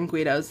pizza from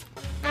Guido's.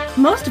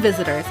 Most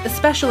visitors,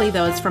 especially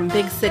those from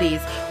big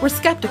cities, were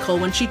skeptical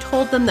when she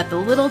told them that the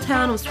little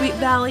town of Sweet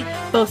Valley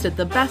boasted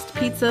the best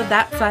pizza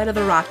that side of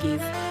the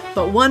Rockies.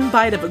 But one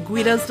bite of a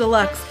Guido's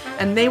Deluxe,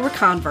 and they were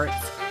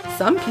converts.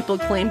 Some people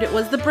claimed it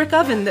was the brick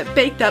oven that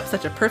baked up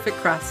such a perfect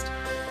crust.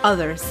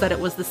 Others said it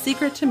was the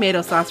secret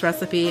tomato sauce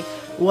recipe.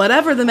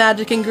 Whatever the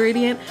magic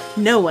ingredient,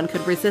 no one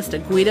could resist a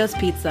Guido's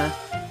pizza.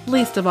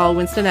 Least of all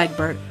Winston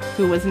Egbert,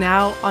 who was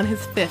now on his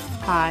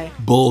 5th pie.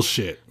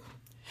 Bullshit.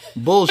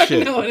 No,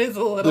 it is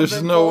a little there's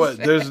bit no bullshit.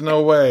 way. There's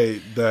no way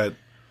that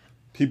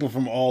people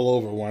from all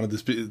over wanted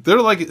this.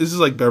 This is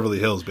like Beverly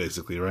Hills,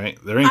 basically, right?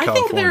 They're in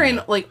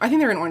California. I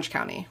think they're in Orange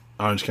County.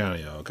 Orange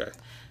County. Oh, okay.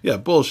 Yeah,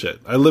 bullshit.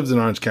 I lived in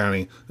Orange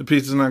County. The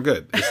pizza's not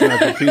good. It's not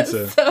good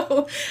pizza.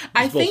 So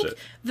I think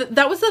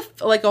that was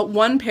a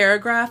one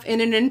paragraph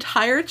in an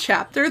entire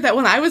chapter that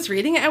when I was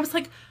reading it, I was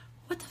like,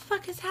 what the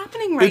fuck is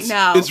happening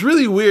now? It's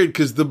really weird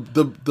because the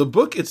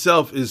book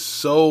itself is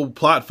so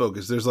plot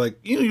focused. There's like,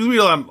 you read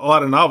a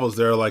lot of novels.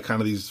 There are like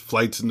kind of these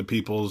flights into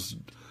people's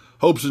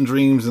hopes and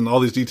dreams and all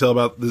these detail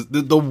about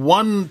the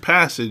one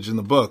passage in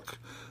the book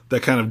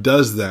that kind of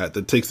does that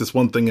takes this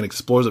one thing and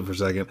explores it for a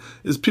second,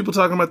 is people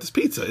talking about this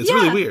pizza. It's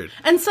really weird.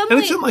 And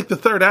suddenly... it's in like the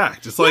 3rd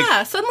act. It's like...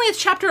 Yeah, suddenly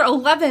it's chapter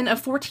 11 of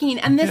 14,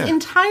 and this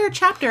entire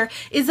chapter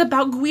is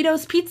about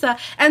Guido's Pizza,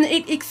 and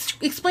it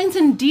explains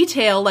in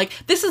detail, like,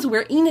 this is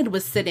where Enid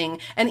was sitting,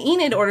 and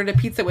Enid ordered a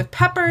pizza with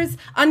peppers,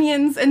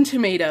 onions, and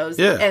tomatoes.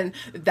 Yeah. And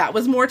that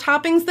was more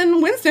toppings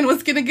than Winston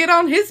was going to get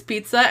on his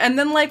pizza, and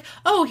then, like,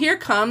 oh, here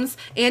comes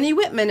Annie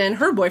Whitman and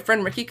her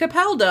boyfriend, Ricky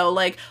Capaldo.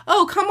 Like,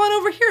 oh, come on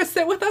over here,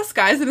 sit with us,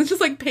 guys, and it's just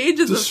like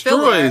pages of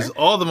filler. Destroys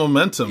all the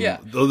momentum,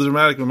 the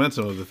dramatic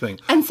momentum of the thing.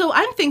 And so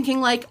I'm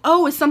thinking like,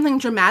 oh, is something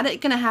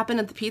dramatic going to happen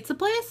at the pizza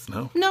place?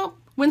 No.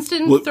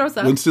 Winston throws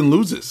up. Winston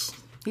loses.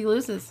 He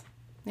loses.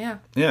 Yeah.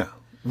 Yeah.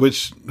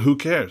 Which, who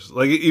cares?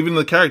 Like, even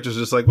the character's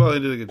just like, well, he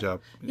did a good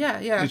job.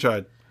 Yeah. He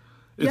tried.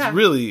 It's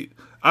really,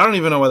 I don't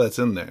even know why that's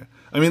in there.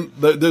 I mean,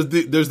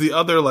 there's the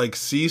other like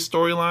C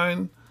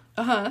storyline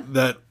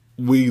that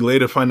we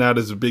later find out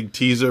is a big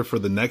teaser for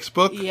the next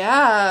book.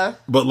 Yeah.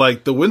 But,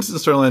 like, the Winston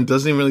storyline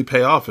doesn't even really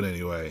pay off in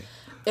any way.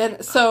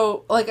 And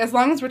so, like, as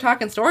long as we're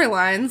talking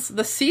storylines,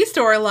 the C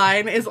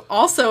storyline is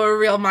also a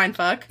real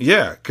mindfuck.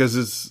 Yeah, because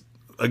it's,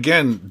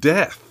 again,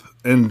 death.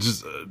 And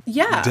just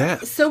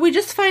death. So we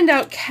just find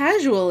out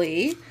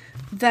casually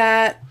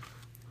that,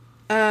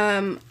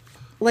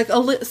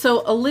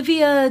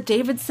 Olivia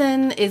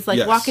Davidson is,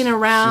 like, walking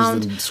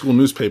around. She's the school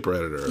newspaper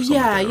editor or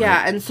something.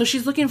 Yeah. And so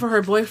she's looking for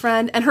her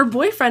boyfriend. And her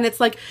boyfriend,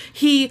 it's like,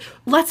 he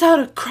lets out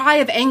a cry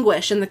of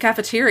anguish in the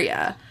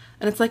cafeteria.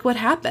 And it's like, what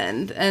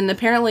happened? And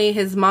apparently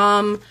his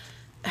mom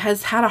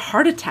has had a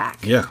heart attack.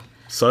 Yeah,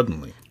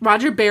 suddenly.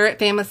 Roger Barrett,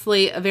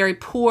 famously a very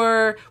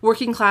poor,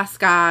 working-class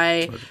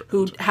guy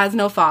who has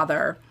no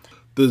father.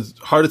 The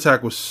heart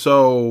attack was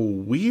so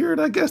weird,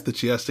 I guess, that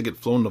she has to get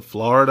flown to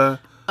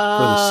Florida. For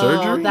the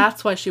surgery?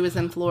 That's why she was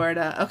in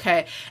Florida.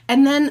 Okay.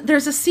 And then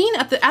there's a scene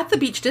at the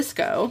beach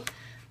disco.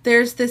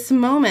 There's this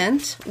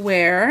moment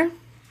where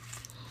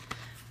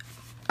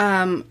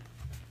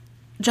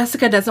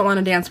Jessica doesn't want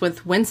to dance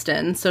with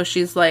Winston, so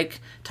she's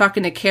like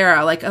talking to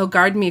Kara, like, oh,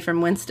 guard me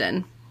from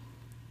Winston.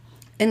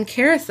 And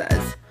Kara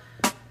says,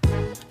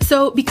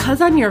 so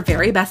because I'm your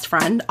very best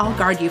friend, I'll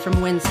guard you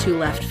from Wynn's 2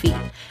 left feet.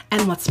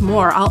 And what's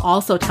more, I'll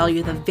also tell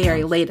you the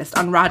very latest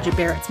on Roger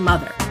Barrett's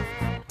mother.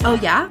 Oh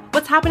yeah?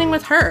 What's happening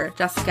with her?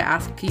 Jessica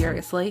asked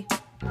curiously.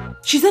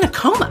 She's in a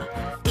coma,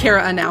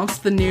 Kara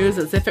announced the news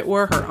as if it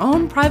were her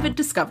own private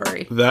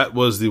discovery. That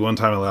was the one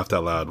time I laughed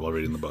out loud while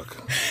reading the book.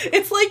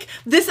 It's like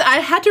this, I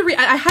had to read,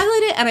 I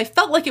highlighted it and I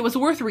felt like it was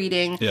worth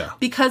reading. Yeah.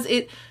 Because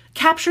it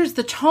captures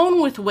the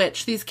tone with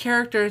which these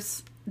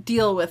characters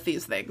deal with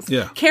these things.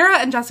 Yeah. Kara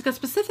and Jessica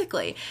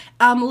specifically.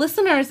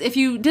 Listeners, if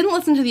you didn't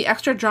listen to the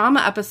extra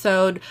drama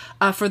episode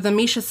for the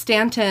Misha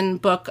Stanton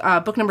book,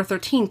 book number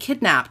 13,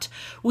 Kidnapped,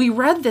 we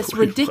read this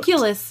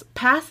ridiculous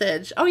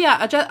passage. Oh,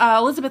 yeah,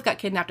 Elizabeth got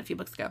kidnapped a few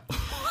books ago.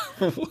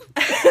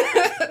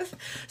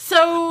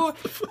 So,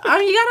 you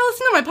gotta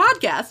listen to my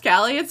podcast,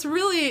 Callie. It's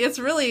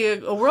really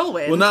a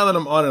whirlwind. Well, now that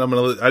I'm on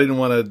it, I didn't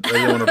want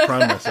to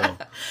prime myself.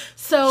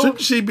 So,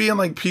 shouldn't she be in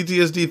like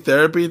PTSD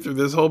therapy through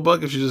this whole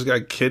book if she just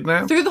got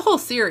kidnapped? Through the whole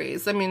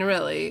series. I mean,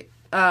 really.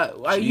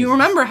 You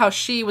remember how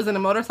she was in a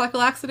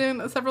motorcycle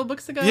accident several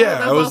books ago? Yeah.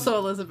 That was also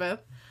Elizabeth.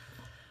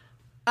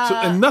 So,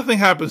 and nothing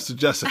happens to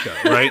Jessica,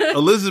 right?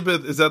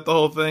 Elizabeth, is that the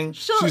whole thing?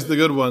 She's the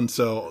good one,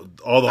 so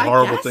all the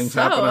horrible things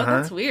happen to her?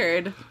 That's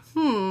weird.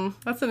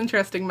 That's an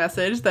interesting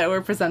message that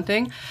we're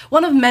presenting.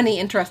 One of many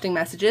interesting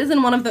messages,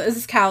 and one of them is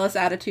this callous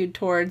attitude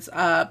towards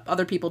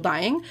other people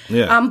dying.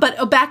 Yeah.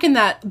 But back in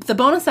the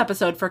bonus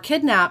episode for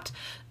Kidnapped,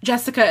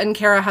 Jessica and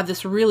Kara have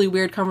this really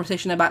weird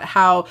conversation about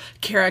how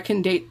Kara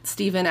can date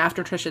Steven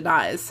after Trisha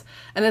dies.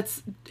 And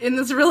it's in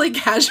this really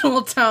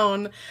casual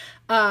tone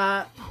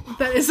that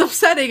is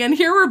upsetting. And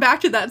here we're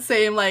back to that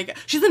same, like,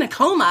 she's in a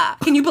coma.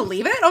 Can you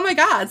believe it? Oh my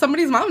God,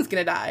 somebody's mom is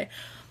going to die.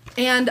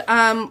 And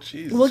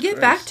we'll get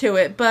back to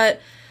it,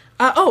 but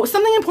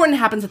something important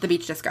happens at the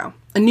beach disco.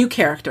 A new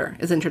character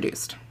is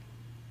introduced.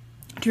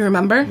 Do you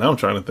remember? Now I'm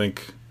trying to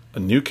think. A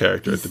new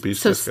character at the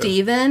beach disco. So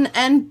Steven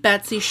and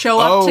Betsy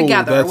show up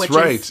together. That's which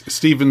right. Is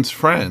Steven's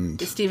friend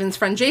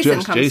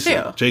Jason comes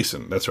too.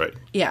 Jason, that's right.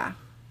 Yeah.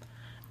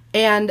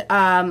 And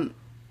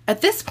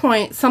at this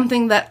point,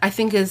 something that I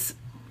think is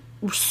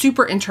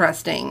super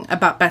interesting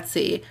about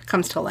Betsy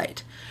comes to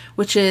light,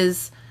 which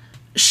is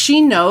she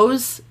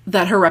knows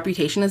that her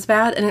reputation is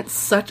bad, and it's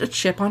such a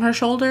chip on her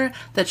shoulder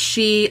that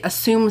she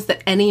assumes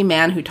that any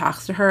man who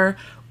talks to her,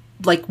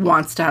 like,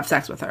 wants to have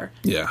sex with her.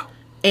 Yeah.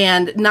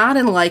 And not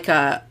in, like,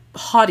 a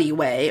haughty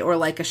way or,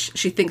 like, a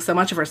she thinks so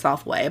much of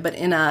herself way, but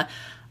in a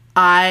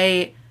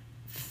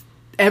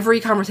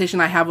every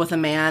conversation I have with a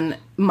man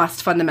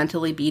must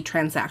fundamentally be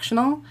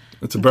transactional.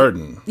 It's a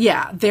burden.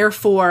 Yeah.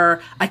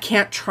 Therefore, I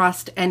can't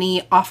trust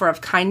any offer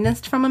of kindness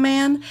from a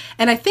man.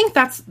 And I think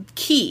that's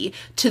key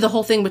to the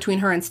whole thing between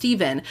her and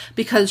Steven,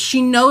 because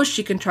she knows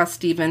she can trust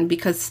Steven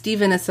because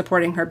Steven is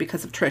supporting her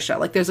because of Trisha.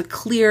 Like, there's a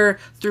clear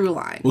through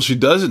line. Well, she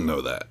doesn't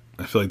know that.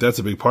 I feel like that's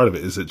a big part of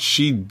it, is that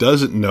she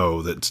doesn't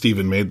know that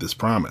Steven made this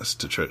promise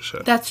to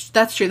Trisha.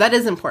 That's true. That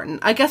is important.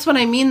 I guess what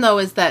I mean, though,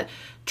 is that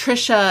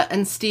Trisha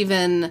and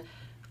Steven,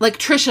 like,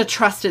 Trisha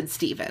trusted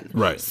Steven.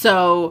 Right.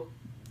 So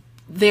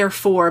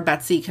therefore,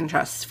 Betsy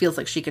feels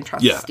like she can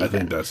trust Steven. I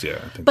think that's.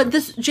 But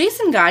this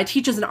Jason guy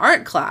teaches an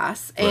art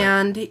class,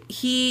 and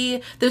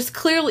he's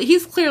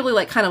clearly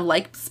like kind of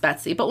likes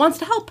Betsy, but wants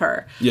to help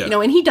her. Yeah. You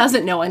know, and he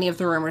doesn't know any of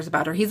the rumors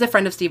about her. He's a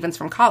friend of Steven's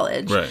from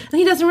college, right? And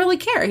he doesn't really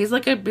care. He's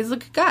like a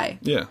good guy.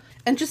 Yeah.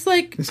 And just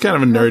like he's kind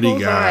of a nerdy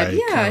guy.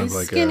 Yeah, he's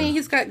like skinny.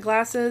 He's got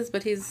glasses,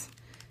 but he's.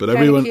 But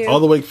everyone, all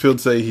the Wakefield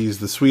say he's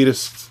the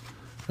sweetest,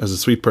 as a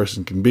sweet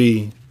person can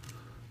be,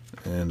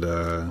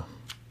 and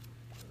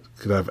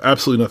could have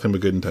absolutely nothing but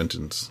good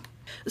intentions.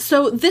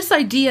 So this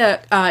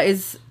idea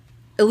is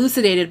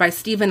elucidated by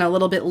Steven a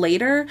little bit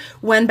later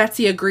when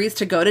Betsy agrees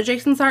to go to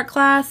Jason's art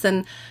class,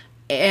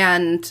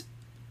 and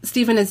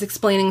Steven is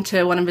explaining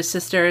to one of his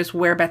sisters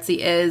where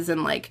Betsy is,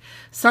 and like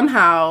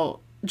somehow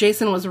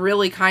Jason was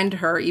really kind to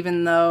her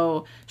even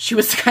though she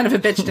was kind of a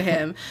bitch to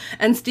him.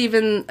 And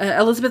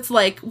Elizabeth's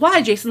like,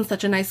 why? Jason's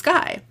such a nice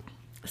guy.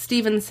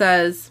 Steven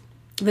says,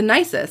 the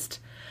nicest.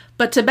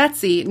 But to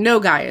Betsy, no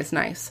guy is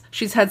nice.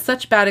 She's had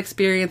such bad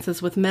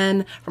experiences with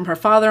men from her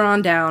father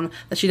on down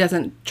that she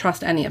doesn't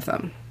trust any of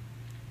them.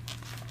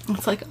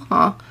 It's like,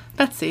 aw,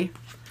 Betsy.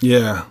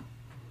 Yeah.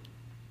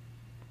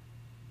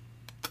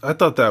 I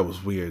thought that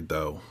was weird,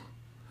 though.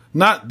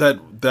 Not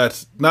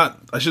that's not,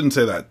 I shouldn't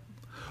say that.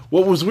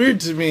 What was weird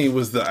to me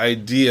was the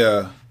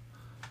idea.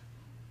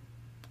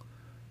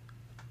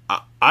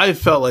 I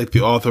felt like the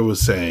author was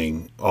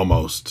saying,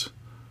 almost,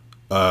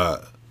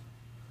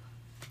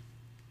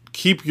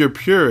 keep your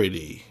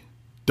purity.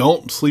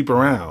 Don't sleep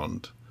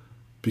around,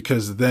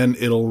 because then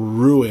it'll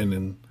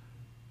ruin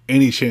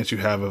any chance you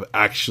have of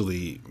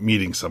actually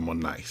meeting someone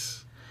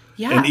nice.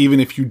 Yeah. And even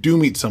if you do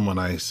meet someone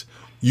nice,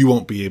 you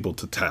won't be able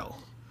to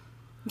tell.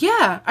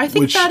 Yeah, I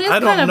think that is I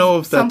kind don't know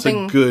if that's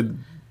something... a good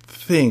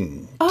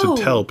thing to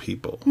tell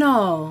people.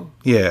 No.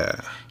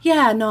 Yeah.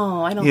 Yeah,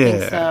 no, I don't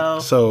think so.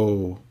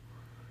 So,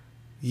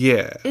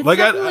 yeah. It's like,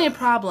 definitely a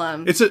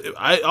problem.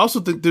 I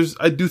also think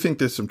I do think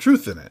there's some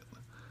truth in it.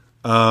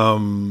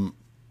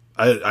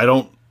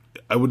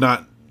 It would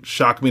not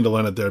shock me to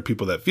learn that there are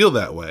people that feel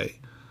that way,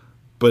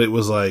 but it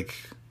was like,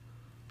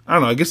 I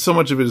don't know, I guess so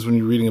much of it is when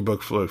you're reading a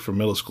book for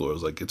middle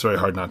schoolers, like, it's very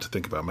hard not to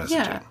think about messaging.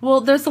 Yeah,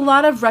 well, there's a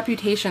lot of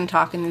reputation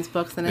talk in these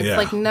books, and it's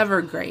like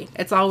never great.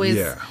 It's always,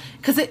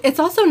 because it's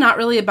also not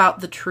really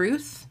about the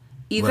truth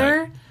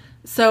either, right.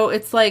 So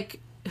it's like,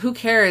 who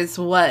cares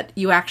what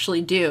you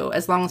actually do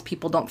as long as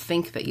people don't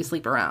think that you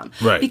sleep around.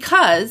 Right.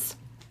 Because,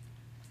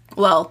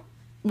 well,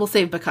 we'll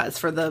save because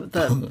for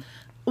the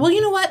Well,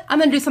 you know what? I'm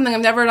going to do something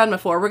I've never done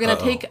before. We're going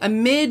to take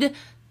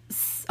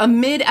a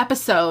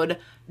mid-episode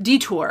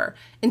detour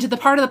into the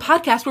part of the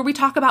podcast where we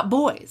talk about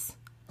boys.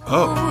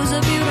 Oh. Boys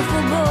are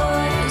beautiful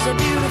boys, are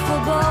beautiful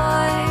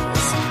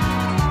boys.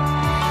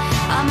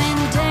 I'm in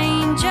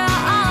danger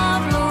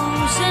of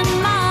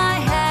losing my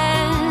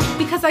head.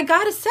 Because I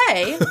gotta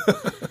say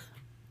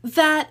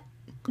that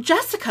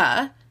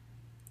Jessica,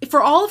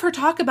 for all of her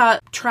talk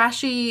about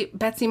trashy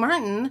Betsy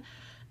Martin,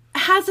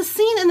 has a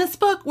scene in this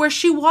book where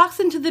she walks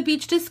into the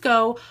beach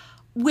disco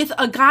with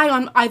a guy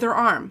on either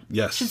arm.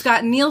 Yes. She's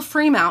got Neil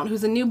Fremount,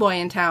 who's a new boy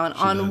in town,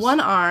 on one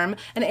arm,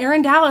 and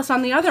Aaron Dallas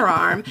on the other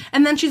arm.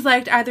 And then she's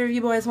like, either of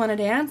you boys want to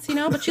dance, you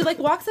know? But she, like,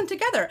 walks them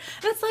together.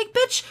 And it's like,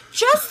 bitch,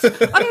 just a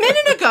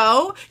minute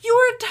ago, you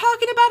were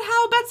talking about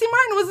how Betsy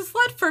Martin was a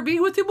slut for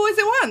being with two boys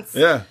at once.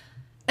 Yeah.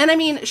 And I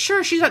mean,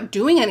 sure, she's not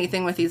doing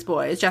anything with these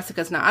boys.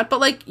 Jessica's not.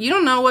 But, like, you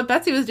don't know what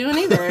Betsy was doing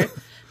either.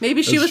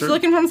 Maybe she was true.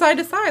 looking from side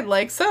to side,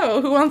 like,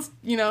 so, who wants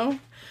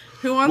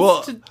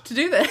to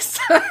do this?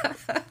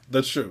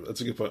 That's true.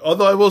 That's a good point.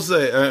 Although I will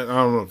say, I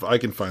don't know if I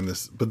can find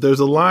this, but there's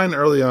a line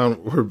early on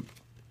where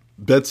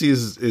Betsy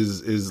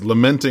is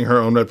lamenting her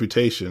own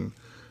reputation,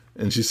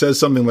 and she says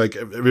something like,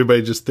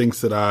 everybody just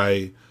thinks that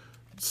I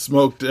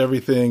smoked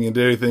everything and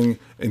did everything,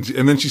 and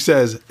then she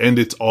says, and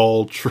it's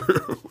all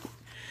true.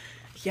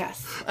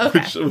 Yes. Okay.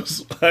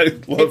 I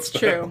love It's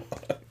true.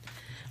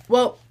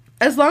 Well,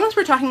 as long as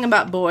we're talking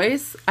about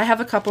boys, I have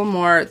a couple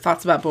more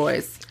thoughts about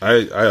boys.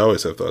 I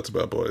always have thoughts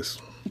about boys.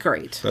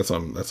 Great. That's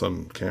on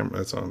camera.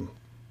 That's on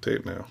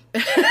tape now.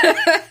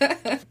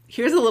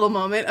 Here's a little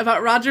moment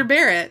about Roger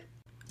Barrett.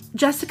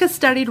 Jessica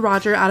studied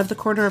Roger out of the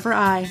corner of her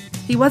eye.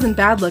 He wasn't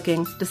bad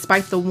looking,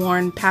 despite the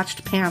worn,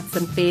 patched pants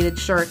and faded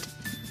shirt.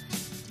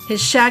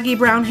 His shaggy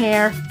brown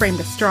hair framed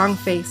a strong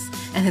face,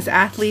 and his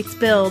athlete's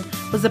build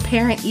was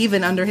apparent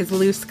even under his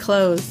loose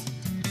clothes.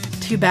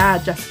 Too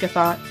bad, Jessica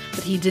thought,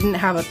 that he didn't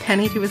have a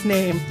penny to his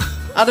name.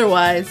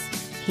 Otherwise,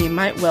 he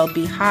might well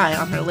be high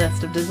on her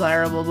list of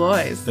desirable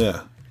boys.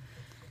 Yeah.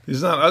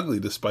 He's not ugly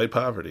despite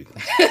poverty.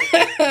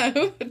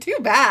 Too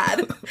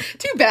bad.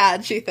 Too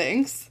bad, she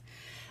thinks.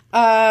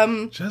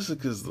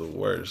 Jessica's the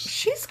worst.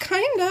 She's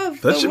kind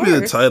of That the should be the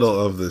worst. title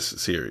of this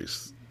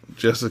series.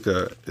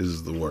 Jessica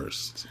is the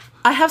worst.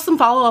 I have some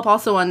follow-up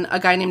also on a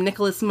guy named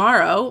Nicholas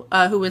Morrow,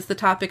 who was the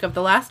topic of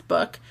the last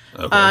book.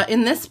 Okay.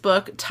 In this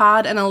book,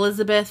 Todd and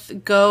Elizabeth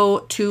go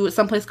to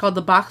someplace called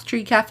the Box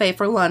Tree Cafe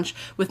for lunch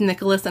with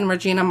Nicholas and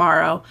Regina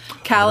Morrow.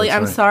 Callie, that's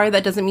I'm right. sorry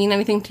that doesn't mean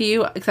anything to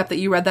you, except that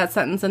you read that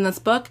sentence in this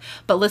book.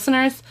 But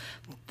listeners,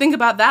 think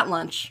about that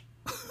lunch.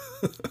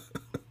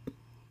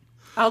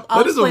 I'll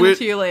explain it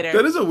to you later.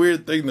 That is a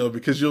weird thing, though,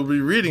 because you'll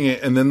be reading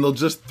it, and then they'll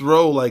just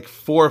throw, like,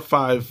 4 or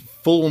 5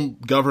 full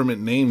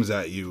government names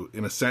at you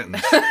in a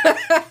sentence.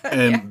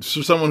 And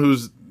for someone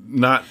who's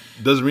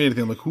doesn't read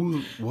anything, I'm like,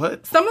 who,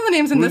 what? Some of the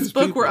names in Who are this these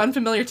book people? were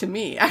unfamiliar to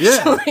me,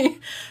 actually.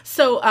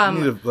 So, I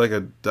need a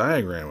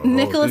diagram. Of all the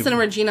Nicholas and people.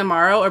 Regina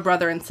Morrow are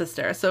brother and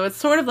sister, so it's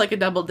sort of like a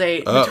double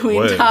date Oh, between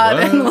wait, Todd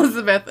what? and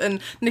Elizabeth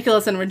and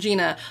Nicholas and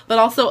Regina. But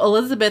also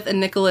Elizabeth and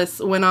Nicholas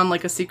went on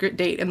like a secret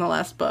date in the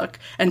last book,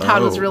 and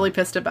Todd was Oh. really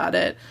pissed about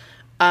it,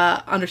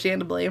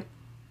 understandably.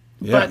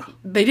 Yeah. But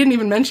they didn't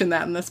even mention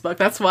that in this book.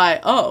 That's why,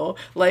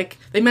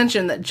 they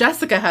mentioned that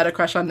Jessica had a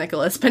crush on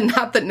Nicholas, but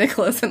not that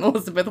Nicholas and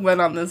Elizabeth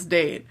went on this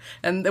date.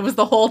 And it was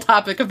the whole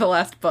topic of the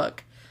last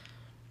book.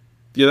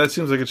 Yeah, that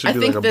seems like it should I be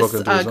think like a this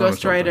book of his own or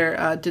something.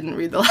 ghostwriter didn't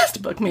read the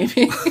last book,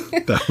 maybe.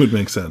 That would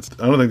make sense.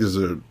 I don't think there's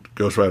a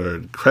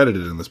ghostwriter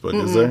credited in this book,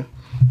 is there?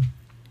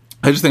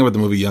 I just think about the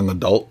movie Young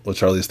Adult with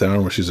Charlize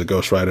Theron, where she's a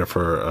ghostwriter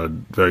for a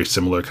very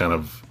similar kind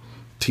of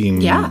teen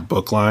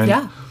book line.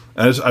 Yeah.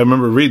 And I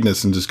remember reading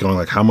this and just going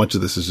like, how much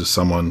of this is just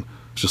someone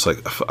just like,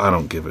 I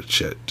don't give a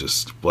shit.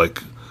 Just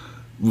like,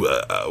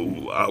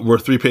 we're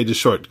 3 pages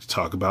short.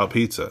 Talk about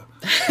pizza.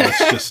 Let's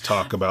just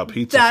talk about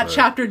pizza. That for-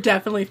 chapter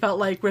definitely felt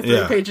like we're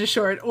 3 pages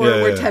short, or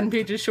Yeah, we're yeah. 10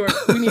 pages short.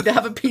 We need to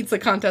have a pizza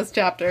contest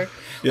chapter.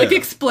 Yeah. Like,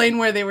 explain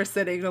where they were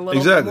sitting a little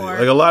Exactly. bit more.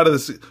 Like a lot of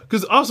this,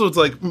 because also it's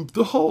like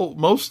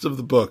most of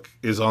the book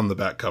is on the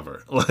back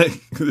cover.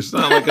 Like there's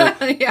not like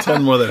a Yeah.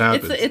 ton more that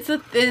happens. It's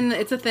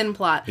a thin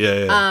plot.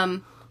 Yeah.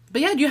 But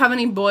yeah, do you have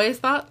any boys'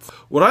 thoughts?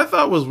 What I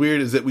thought was weird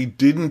is that we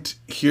didn't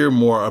hear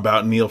more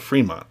about Neil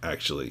Fremont,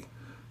 actually.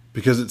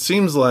 Because it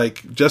seems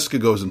like Jessica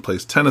goes and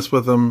plays tennis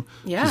with him.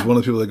 Yeah. She's one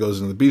of the people that goes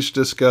in the beach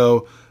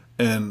disco.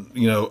 And,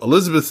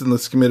 Elizabeth's in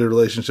this committed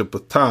relationship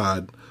with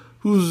Todd,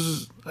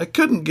 I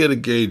couldn't get a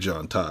gauge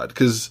on Todd.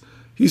 Because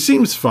he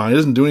seems fine. He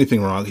doesn't do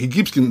anything wrong. He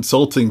keeps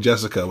consulting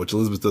Jessica, which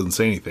Elizabeth doesn't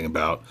say anything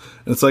about.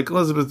 And it's like,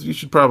 Elizabeth, you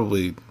should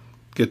probably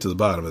get to the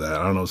bottom of that.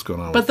 I don't know what's going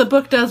on. But the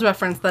book does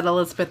reference that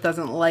Elizabeth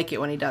doesn't like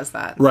it when he does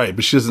that. Right,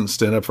 but she doesn't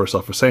stand up for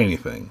herself or say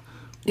anything.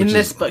 In which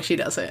this is- book, she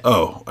does it.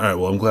 Oh, all right.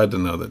 Well, I'm glad to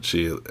know that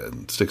she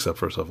sticks up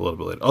for herself a little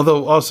bit later.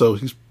 Although, also,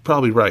 he's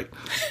probably right.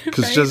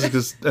 Because Right.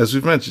 Jessica's, as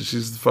we've mentioned,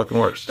 she's the fucking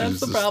worst. That's she's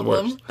the just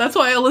problem. worst. That's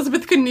why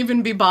Elizabeth couldn't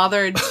even be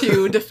bothered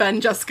to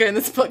defend Jessica in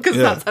this book, because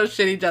Yeah. that's how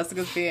shitty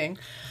Jessica's being.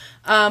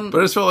 But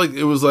I just felt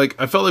like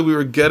I felt like we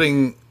were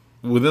getting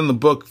within the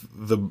book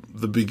the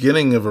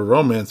beginning of a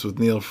romance with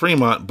Neil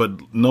Fremont, but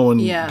no one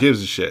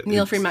gives a shit.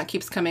 Neil Fremont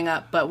keeps coming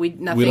up, but we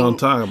don't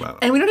talk about it.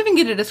 And we don't even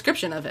get a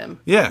description of him.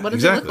 Yeah, what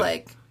does exactly. he look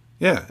like?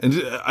 Yeah, and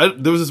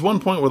there was this one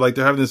point where like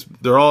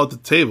they're all at the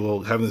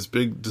table having this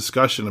big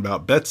discussion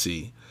about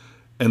Betsy,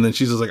 and then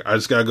she's just like, I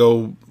just gotta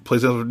go play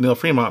something with Neil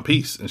Fremont,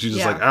 peace, and she's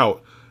just like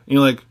out. And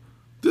you're like,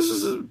 this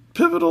is a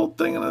pivotal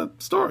thing in a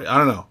story. I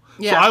don't know.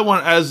 Yeah. So I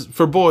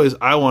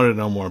wanted to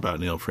know more about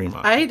Neil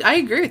Fremont. I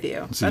agree with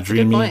you. Is he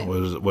dreamy?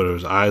 What are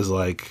his eyes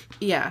like?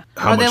 Yeah.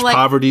 How much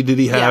poverty did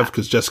he have?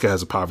 Because Jessica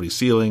has a poverty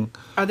ceiling.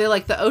 Are they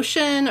like the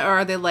ocean, or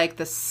are they like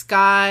the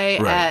sky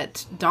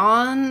at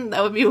dawn?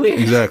 That would be weird.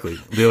 Exactly.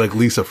 They're like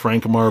Lisa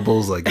Frank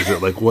marbles. Like, is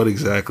it like what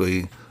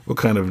exactly? What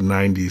kind of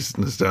 90s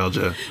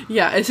nostalgia?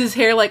 Yeah. Is his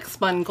hair like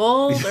spun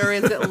gold, or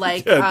is it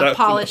like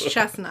polished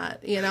chestnut?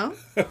 You know.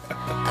 A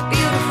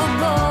beautiful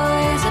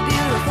boy is a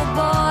beautiful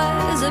boy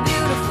is a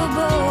beautiful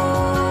boy.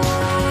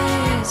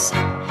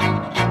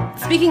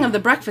 Speaking of the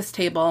breakfast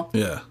table.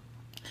 Yeah.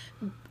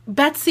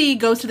 Betsy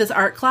goes to this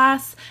art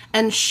class,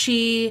 and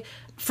she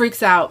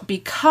freaks out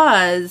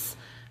because...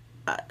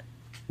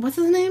 what's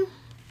his name?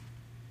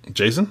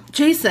 Jason?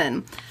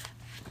 Jason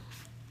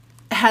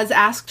has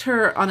asked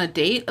her on a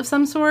date of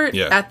some sort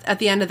at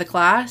the end of the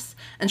class,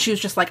 and she was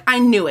just like, I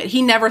knew it.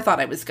 He never thought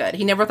I was good.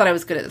 He never thought I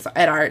was good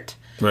at art.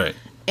 Right.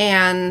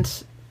 And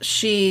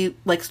she,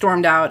 like,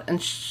 stormed out, and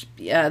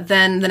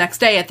then the next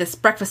day at this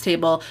breakfast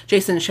table,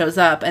 Jason shows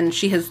up, and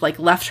she has, like,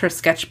 left her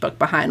sketchbook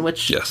behind,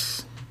 which...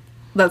 Yes.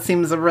 That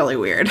seems really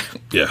weird.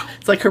 Yeah.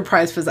 It's like her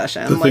prized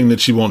possession. The thing that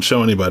she won't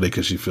show anybody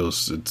because she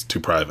feels it's too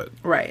private.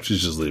 Right.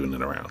 She's just leaving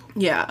it around.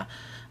 Yeah.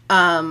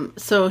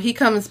 So he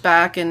comes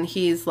back and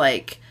he's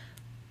like,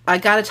 I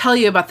gotta tell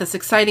you about this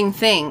exciting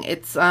thing.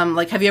 It's,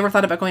 like, have you ever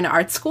thought about going to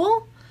art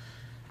school?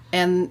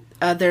 And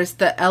there's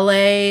the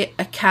LA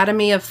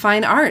Academy of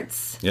Fine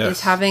Arts. Yes.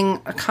 Is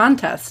having a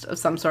contest of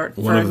some sort for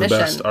admission. One of the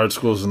best art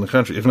schools in the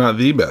country, if not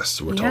the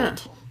best, we're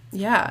told.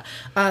 Yeah.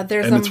 And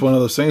it's one of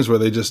those things where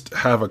they just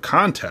have a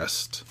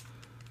contest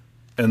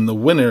and the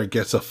winner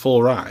gets a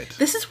full ride.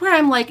 This is where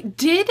I'm like,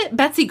 did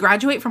Betsy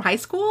graduate from high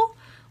school?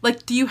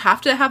 Like, do you have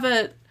to have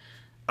a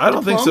I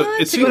don't think so.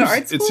 It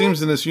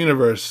seems in this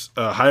universe,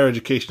 higher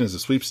education is a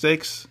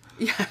sweepstakes.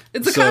 Yeah,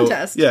 it's a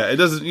contest. Yeah, it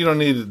doesn't. You don't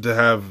need to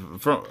have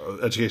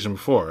education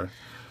before.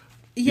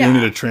 Yeah. You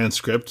don't need a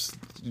transcript.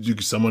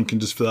 Someone can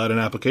just fill out an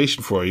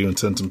application for you and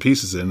send some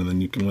pieces in, and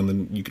then you can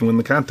win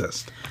the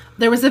contest.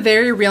 There was a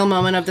very real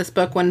moment of this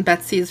book when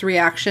Betsy's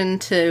reaction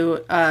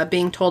to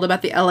being told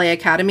about the LA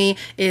Academy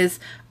is,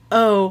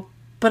 "Oh,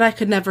 but I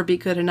could never be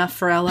good enough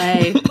for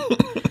LA."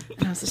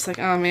 And I was just like,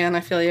 "Oh man,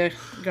 I feel you,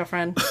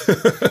 girlfriend."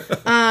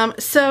 But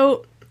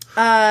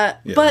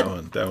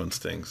that one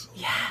stings.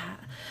 Yeah.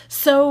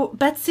 So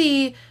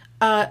Betsy's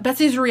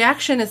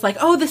reaction is like,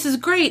 oh, this is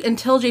great,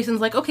 until Jason's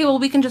like, okay, well,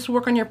 we can just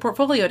work on your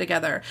portfolio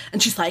together.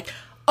 And she's like,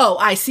 oh,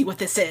 I see what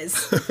this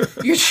is.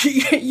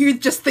 You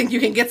just think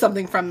you can get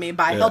something from me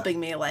by helping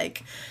me,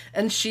 like.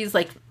 And she's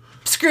like,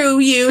 screw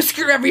you,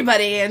 screw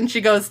everybody. And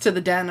she goes to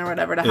the den or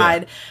whatever to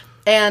hide.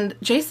 And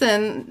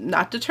Jason,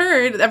 not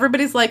deterred,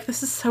 everybody's like,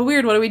 this is so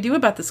weird. What do we do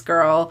about this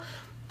girl?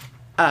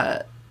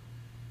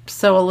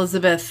 So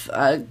Elizabeth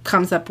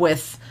comes up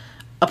with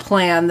a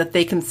plan that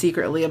they can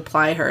secretly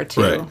apply her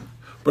to. Right.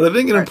 But I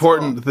think an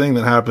important thing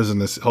that happens in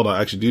this... Hold on,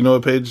 actually, do you know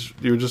what page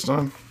you were just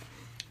on?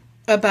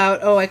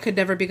 About, I could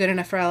never be good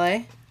enough for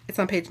LA? It's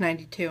on page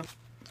 92.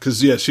 Because,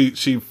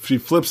 she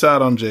flips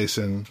out on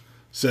Jason,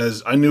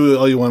 says, I knew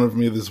all you wanted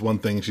from me, this one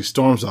thing, and she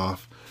storms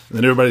off. And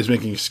then everybody's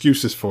making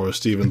excuses for her.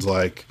 Steven's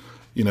like,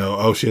 she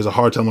has a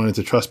hard time learning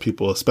to trust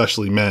people,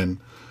 especially men.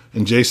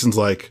 And Jason's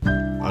like,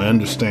 I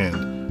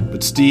understand.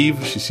 But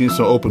Steve, she seems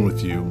so open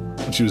with you.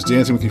 When she was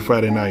dancing with you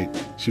Friday night,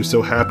 she was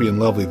so happy and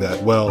lovely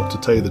that, well, to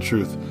tell you the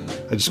truth,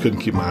 I just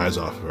couldn't keep my eyes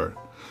off of her.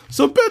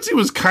 So Betsy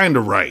was kind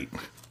of right.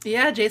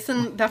 Yeah,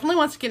 Jason definitely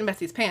wants to get in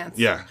Betsy's pants.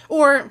 Yeah.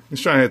 Or...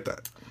 he's trying to hit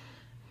that.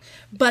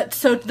 But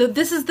so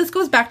this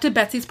goes back to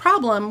Betsy's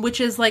problem, which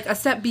is like a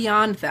step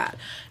beyond that.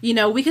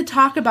 We could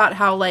talk about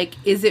how, like,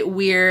 is it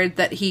weird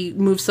that he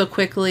moves so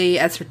quickly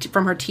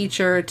from her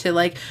teacher to,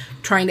 like,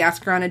 trying to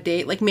ask her on a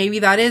date? Like, maybe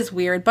that is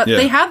weird, but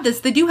they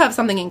do have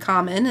something in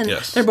common, and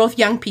they're both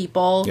young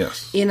people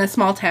in a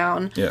small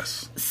town.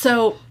 Yes.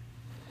 So,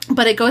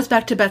 but it goes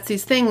back to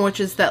Betsy's thing, which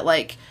is that,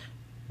 like,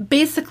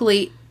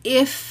 basically,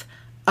 if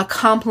a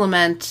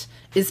compliment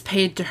is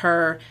paid to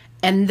her,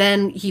 and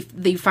then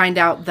they find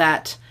out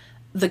that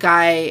the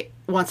guy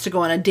wants to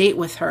go on a date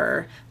with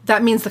her,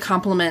 that means the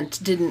compliment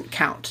didn't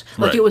count.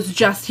 Like, he was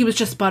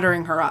just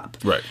buttering her up.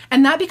 Right.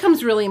 And that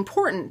becomes really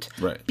important.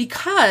 Right.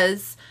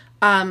 Because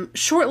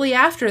shortly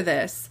after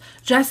this,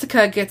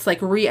 Jessica gets,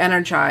 like,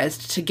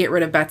 re-energized to get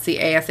rid of Betsy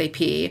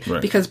ASAP.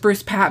 Right. Because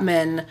Bruce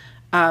Patman...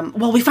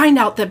 we find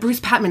out that Bruce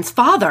Patman's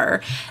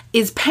father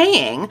is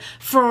paying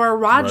for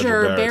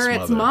Roger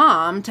Barrett's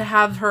mom to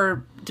have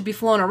her... to be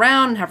flown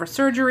around and have her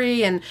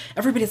surgery, and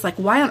everybody's like,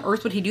 why on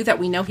earth would he do that?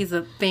 We know he's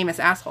a famous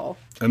asshole.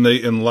 And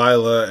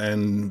Lila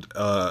and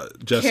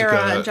Jessica,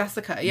 Kara and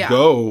Jessica,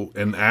 go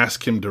and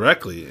ask him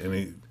directly,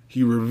 and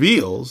he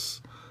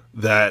reveals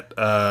that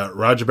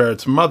Roger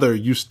Barrett's mother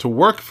used to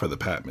work for the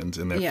Patmans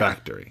in their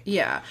factory.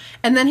 Yeah.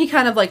 And then he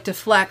kind of like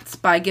deflects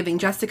by giving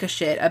Jessica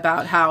shit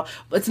about how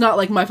it's not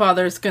like my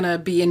father's going to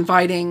be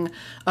inviting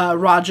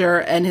Roger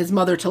and his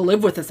mother to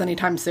live with us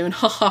anytime soon.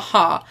 Ha ha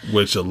ha.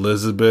 Which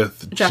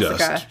Elizabeth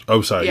Jessica.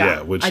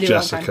 Which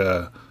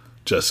Jessica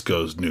just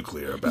goes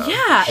nuclear about.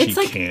 Yeah.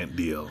 She can't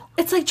deal.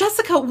 It's like,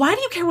 Jessica, why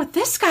do you care what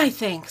this guy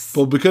thinks?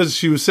 Well, because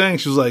she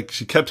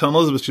kept telling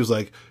Elizabeth, she was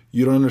like,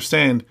 you don't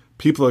understand.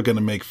 People are going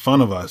to make fun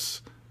of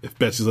us if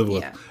Betsy's living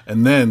with.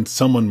 And then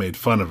someone made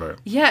fun of her.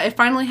 Yeah, it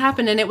finally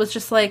happened, and it was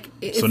just like...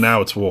 So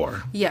now it's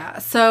war. Yeah,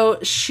 so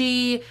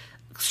she,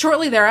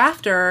 shortly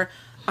thereafter,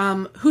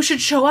 who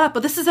should show up?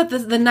 But this is at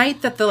the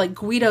night that the like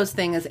Guido's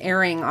thing is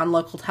airing on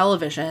local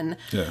television.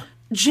 Yeah.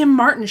 Jim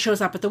Martin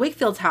shows up at the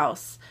Wakefield's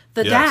house,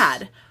 the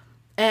dad,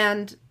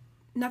 and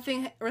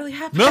nothing really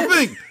happens.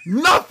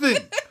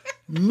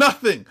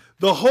 Nothing.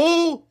 The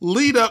whole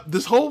lead up,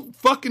 this whole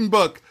fucking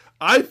book,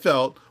 I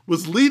felt,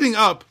 was leading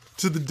up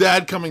to the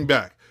dad coming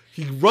back.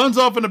 He runs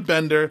off in a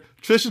bender.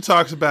 Trisha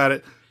talks about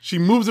it. She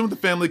moves in with the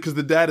family because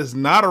the dad is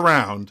not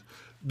around.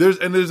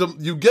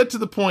 You get to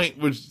the point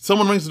where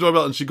someone rings the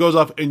doorbell and she goes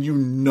off and you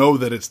know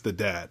that it's the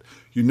dad.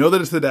 You know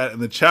that it's the dad,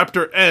 and the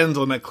chapter ends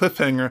on that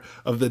cliffhanger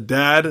of the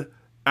dad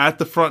at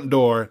the front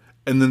door,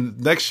 and then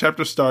the next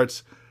chapter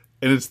starts,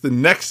 and it's the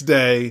next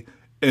day,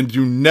 and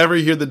you never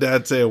hear the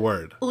dad say a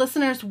word.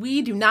 Listeners,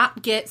 we do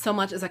not get so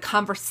much as a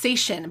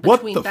conversation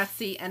between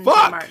Betsy and Jim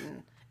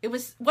Martin. It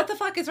was, what the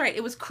fuck is right?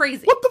 It was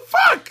crazy. What the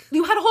fuck?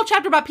 You had a whole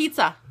chapter about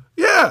pizza.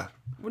 Yeah.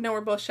 Now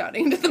we're both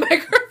shouting into the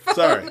microphone.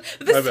 Sorry.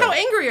 This is how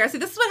angry you are. See,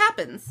 this is what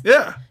happens.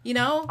 Yeah. You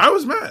know? I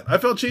was mad. I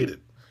felt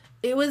cheated.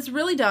 It was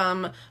really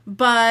dumb,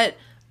 but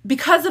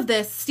because of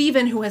this,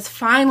 Stephen, who has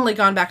finally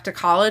gone back to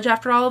college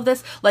after all of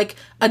this, like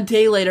a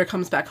day later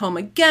comes back home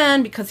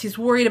again because he's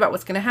worried about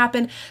what's going to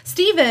happen.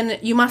 Stephen,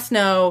 you must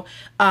know,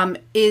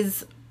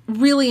 is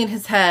really in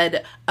his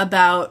head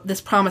about this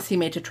promise he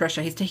made to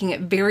Trisha. He's taking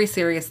it very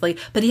seriously,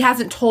 but he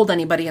hasn't told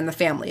anybody in the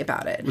family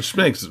about it. Which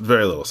makes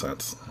very little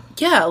sense.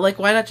 Yeah, like,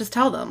 why not just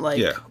tell them? Like,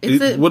 yeah,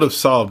 it would have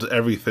solved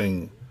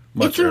everything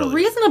much earlier. It's a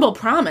reasonable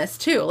promise,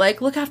 too. Like,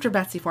 look after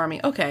Betsy for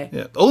me. Okay.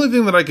 Yeah, the only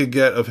thing that I could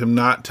get of him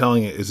not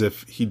telling it is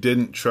if he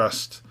didn't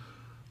trust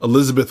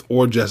Elizabeth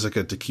or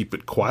Jessica to keep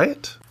it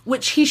quiet.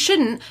 Which he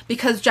shouldn't,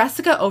 because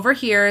Jessica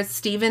overhears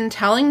Stephen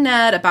telling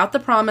Ned about the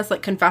promise,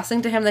 like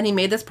confessing to him that he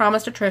made this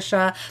promise to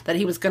Trisha, that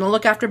he was going to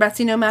look after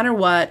Betsy no matter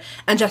what.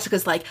 And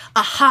Jessica's like,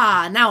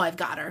 aha, now I've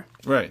got her.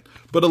 Right.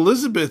 But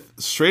Elizabeth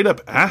straight up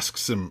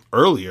asks him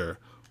earlier,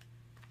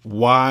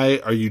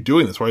 why are you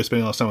doing this? Why are you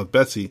spending all this time with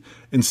Betsy?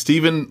 And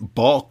Stephen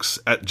balks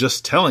at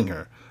just telling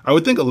her. I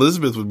would think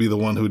Elizabeth would be the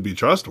one who would be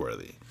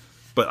trustworthy.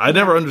 But I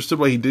never understood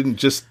why he didn't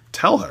just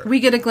tell her. We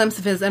get a glimpse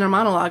of his inner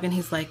monologue, and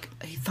he's like,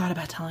 he thought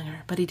about telling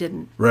her, but he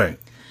didn't. Right.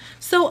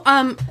 So,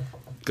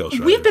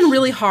 we've been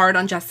really hard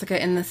on Jessica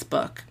in this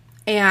book,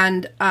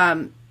 and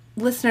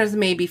listeners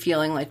may be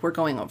feeling like we're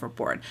going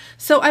overboard.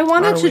 So I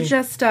wanted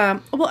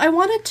I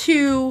wanted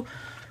to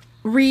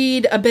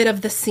read a bit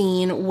of the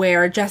scene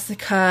where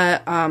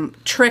Jessica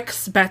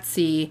tricks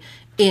Betsy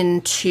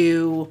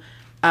into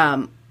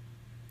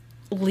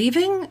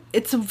leaving.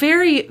 It's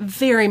very,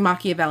 very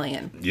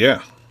Machiavellian.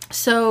 Yeah.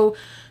 So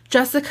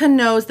Jessica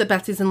knows that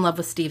Betsy's in love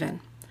with Stephen.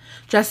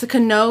 Jessica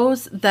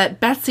knows that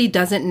Betsy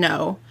doesn't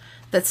know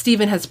that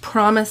Stephen has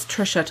promised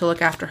Trisha to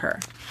look after her.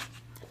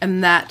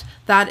 And that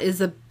is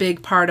a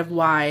big part of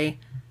why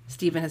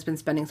Stephen has been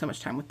spending so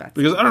much time with Betsy.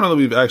 Because I don't know that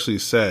we've actually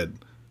said,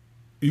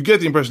 you get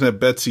the impression that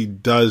Betsy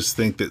does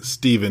think that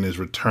Stephen is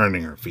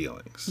returning her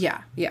feelings.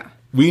 Yeah, yeah.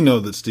 We know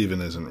that Stephen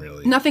isn't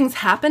really. Nothing's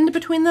happened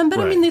between them, but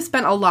right. I mean, they've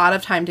spent a lot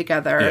of time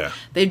together. Yeah.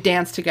 They've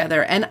danced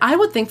together. And I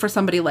would think for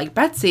somebody like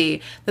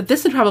Betsy that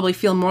this would probably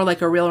feel more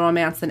like a real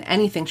romance than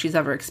anything she's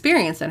ever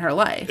experienced in her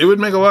life. It would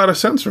make a lot of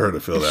sense for her to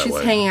feel that way.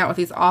 She's hanging out with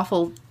these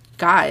awful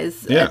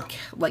guys at,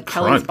 like,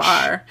 Kelly's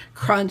bar.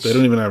 Crunch. They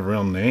don't even have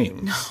real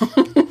names.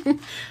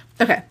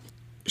 Okay.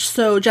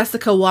 So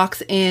Jessica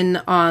walks in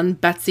on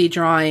Betsy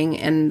drawing,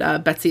 and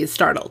Betsy is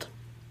startled.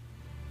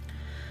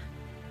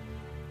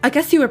 I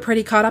guess you were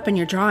pretty caught up in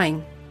your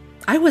drawing.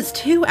 I was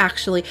too,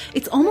 actually.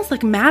 It's almost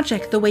like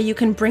magic, the way you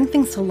can bring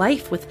things to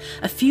life with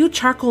a few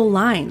charcoal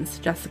lines,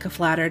 Jessica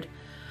flattered.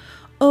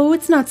 Oh,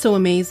 it's not so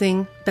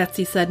amazing,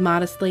 Betsy said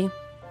modestly.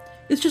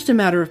 It's just a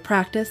matter of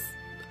practice.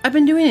 I've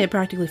been doing it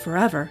practically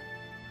forever.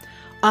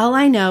 All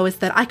I know is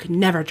that I could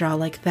never draw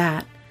like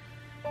that.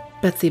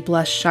 Betsy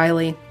blushed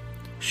shyly.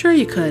 Sure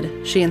you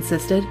could, she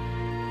insisted.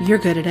 You're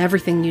good at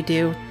everything you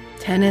do.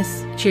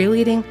 Tennis,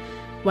 cheerleading.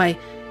 Why,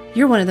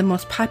 you're one of the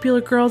most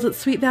popular girls at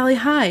Sweet Valley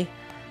High.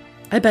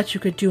 I bet you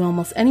could do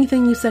almost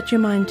anything you set your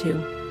mind to.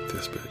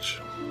 This bitch.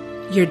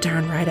 You're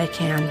darn right I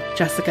can,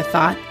 Jessica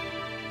thought.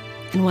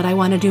 And what I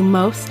want to do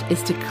most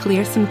is to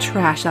clear some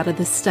trash out of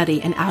this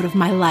study and out of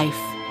my life.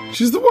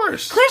 She's the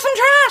worst. Clear some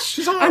trash!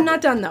 She's horrible. I'm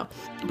not done, though.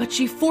 But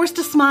she forced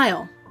a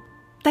smile.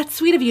 That's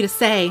sweet of you to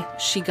say,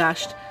 she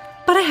gushed.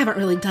 But I haven't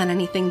really done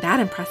anything that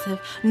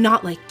impressive.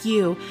 Not like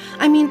you.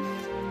 I mean,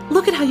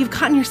 Look at how you've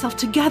gotten yourself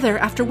together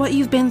after what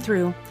you've been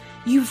through.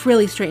 You've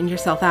really straightened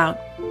yourself out.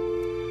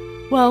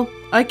 Well,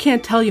 I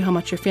can't tell you how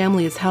much your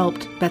family has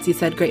helped, Betsy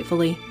said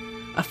gratefully.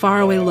 A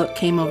faraway look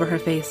came over her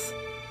face.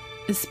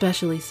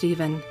 Especially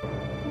Stephen.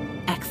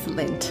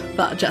 Excellent,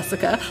 thought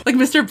Jessica. Like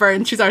Mr.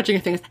 Burns, she's arching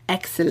her fingers.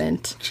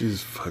 Excellent.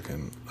 She's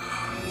fucking...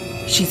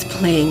 She's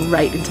playing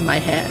right into my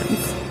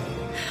hands.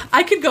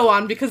 I could go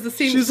on because the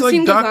scene, She's the like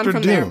scene goes on Dr.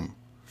 from Doom. there.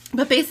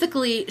 But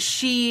basically,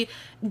 she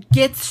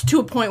gets to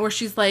a point where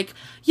she's like,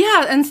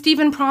 yeah, and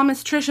Stephen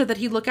promised Trisha that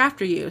he'd look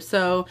after you.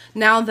 So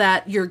now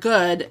that you're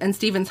good and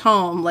Stephen's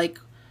home, like,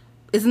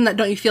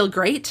 don't you feel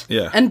great?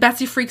 Yeah. And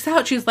Betsy freaks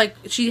out. She's like,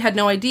 she had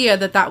no idea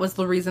that was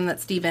the reason that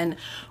Stephen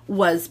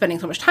was spending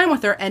so much time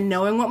with her. And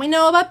knowing what we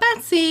know about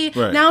Betsy,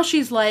 right. Now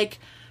she's like,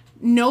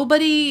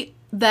 nobody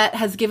that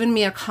has given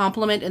me a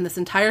compliment in this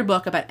entire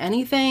book about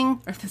anything,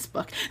 or this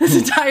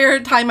entire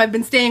time I've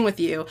been staying with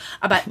you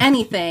about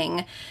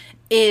anything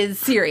is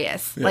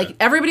serious. Yeah. Like,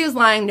 everybody was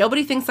lying.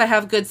 Nobody thinks I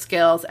have good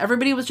skills.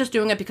 Everybody was just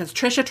doing it because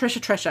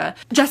Trisha.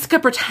 Jessica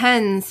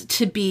pretends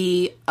to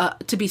be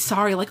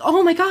sorry. Like,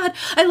 oh my God,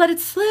 I let it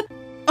slip.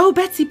 Oh,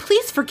 Betsy,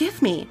 please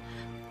forgive me.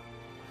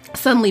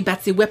 Suddenly,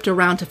 Betsy whipped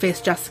around to face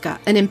Jessica,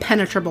 an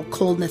impenetrable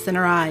coldness in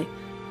her eye.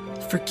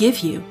 Forgive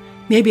you?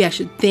 Maybe I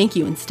should thank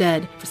you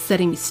instead for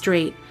setting me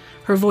straight.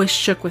 Her voice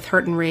shook with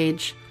hurt and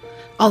rage.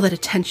 All that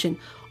attention,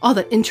 all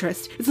that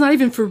interest, it's not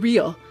even for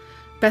real.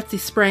 Betsy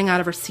sprang out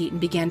of her seat and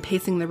began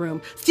pacing the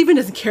room. Stephen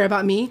doesn't care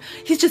about me.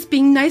 He's just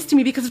being nice to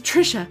me because of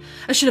Trisha.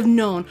 I should have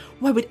known.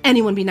 Why would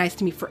anyone be nice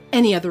to me for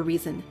any other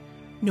reason?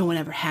 No one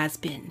ever has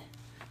been.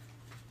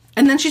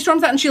 And then she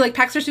storms out and she, like,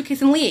 packs her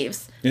suitcase and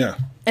leaves. Yeah.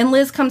 And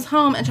Liz comes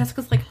home and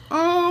Jessica's like,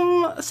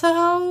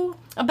 so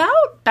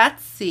about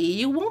Betsy,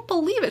 you won't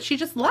believe it. She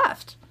just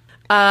left.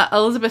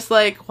 Elizabeth's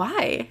like,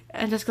 why?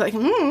 And Jessica's like,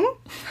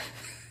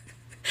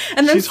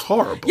 And then She's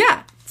horrible.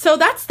 Yeah. So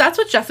that's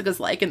what Jessica's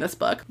like in this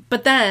book.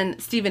 But then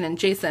Stephen and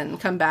Jason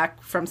come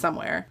back from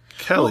somewhere.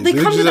 Kelly, they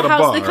come to the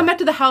house. bar. They come back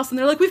to the house and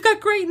they're like, "We've got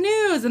great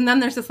news!" And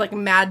then there's this like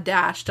mad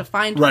dash to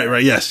find her.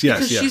 Right. Yes.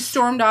 Because she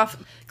stormed off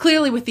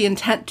clearly with the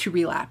intent to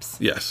relapse.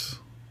 Yes.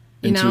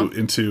 You know?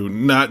 Into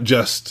not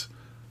just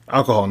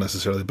alcohol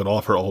necessarily, but all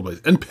of her old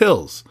ways and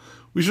pills.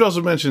 We should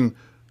also mention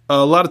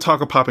a lot of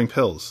talk of popping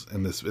pills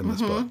in this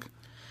book.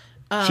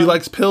 She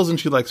likes pills and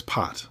she likes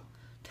pot.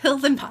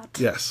 Pills and pot.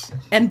 Yes.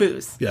 And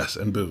booze. Yes,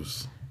 and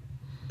booze.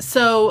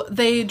 So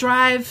they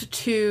drive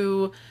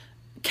to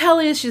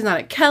Kelly's. She's not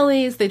at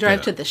Kelly's. They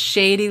drive to the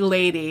Shady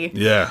Lady.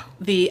 Yeah.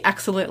 The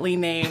excellently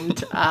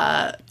named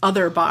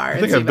other bar. I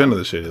think I've been to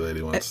the Shady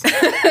Lady once.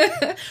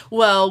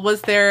 Well,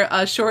 was there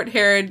a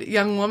short-haired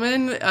young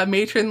woman, a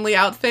matronly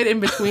outfit in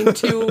between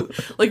two,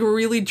 like,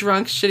 really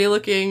drunk,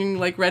 shitty-looking,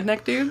 like,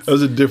 redneck dudes? That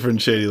was a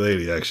different Shady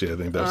Lady, actually. I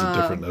think that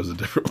was a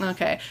different one.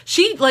 Okay.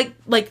 She, like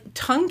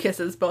tongue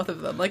kisses both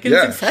of them, like, in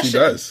Yeah, succession. she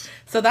does.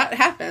 So that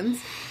happens.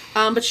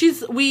 But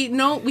we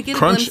get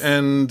Crunch a glimpse.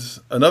 and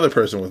another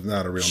person with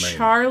not a real name.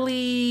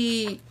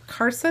 Charlie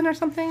Carson or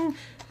something?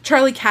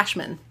 Charlie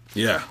Cashman.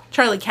 Yeah.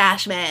 Charlie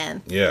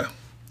Cashman. Yeah.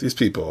 These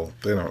people,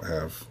 they don't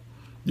have...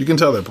 You can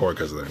tell they're poor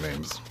because of their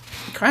names.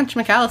 Crunch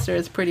McAllister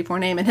is a pretty poor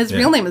name. And his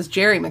real name is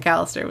Jerry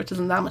McAllister, which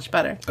isn't that much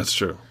better. That's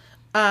true.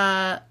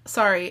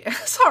 Sorry,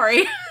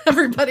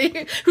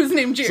 everybody who's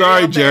named Jerry.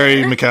 Sorry, out there.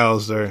 Jerry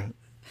McAllister.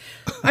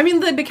 I mean,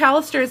 the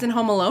McAllisters in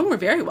Home Alone were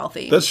very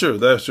wealthy. That's true.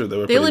 They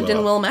were They lived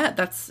in Wilmette.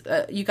 That's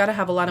you got to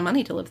have a lot of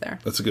money to live there.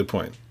 That's a good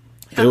point.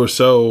 They were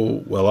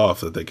so well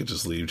off that they could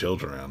just leave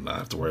children around and not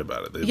have to worry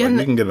about it. They're like,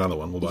 we can get another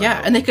one. We'll buy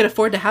another and they one. could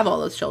afford to have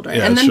all those children.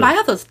 Yeah, and then sure. buy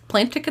all those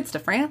plane tickets to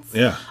France.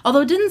 Yeah.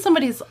 Although, didn't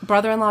somebody's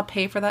brother-in-law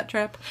pay for that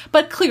trip?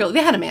 But clearly,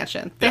 they had a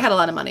mansion. They had a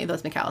lot of money,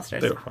 those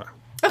McAllisters. They were fine.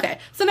 Okay,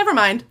 so never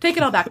mind. Take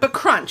it all back. But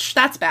Crunch,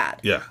 that's bad.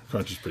 Yeah,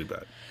 Crunch is pretty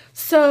bad.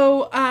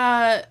 So,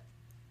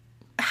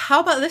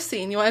 how about this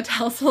scene? You want to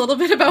tell us a little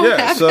bit about what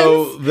happens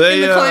so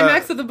they, in the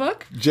climax of the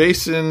book?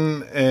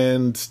 Jason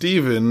and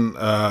Stephen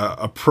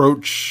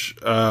approach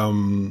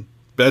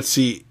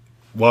Betsy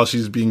while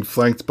she's being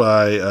flanked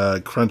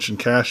by Crunch and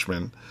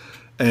Cashman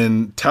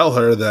and tell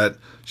her that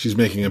she's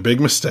making a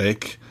big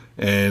mistake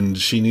and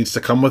she needs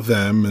to come with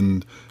them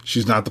and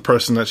she's not the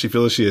person that she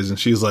feels she is. And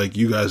she's like,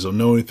 you guys don't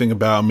know anything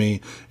about me.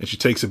 And she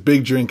takes a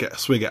big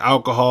swig of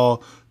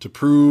alcohol to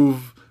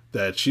prove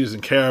that she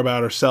doesn't care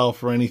about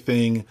herself or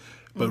anything.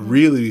 But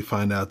really, we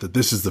find out that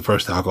this is the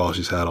first alcohol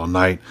she's had all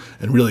night.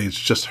 And really, it's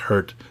just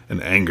hurt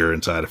and anger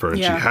inside of her. And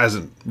she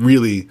hasn't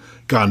really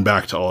gone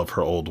back to all of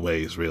her old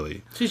ways,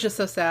 really. She's just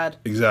so sad.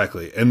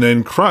 Exactly. And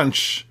then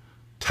Crunch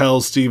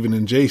tells Stephen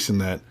and Jason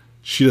that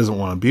she doesn't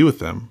want to be with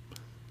them.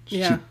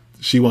 Yeah.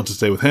 She wants to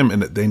stay with him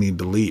and that they need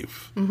to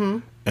leave. Mm-hmm.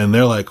 And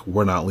they're like,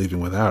 we're not leaving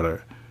without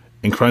her.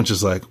 And Crunch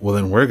is like, well,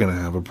 then we're going to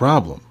have a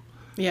problem.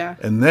 Yeah.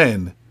 And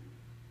then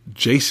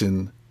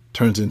Jason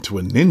turns into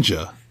a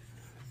ninja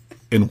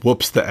and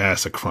whoops the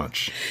ass of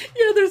Crunch.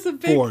 Yeah, there's a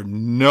big... For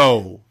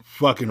no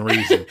fucking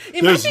reason.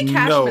 It might be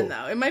Cashman,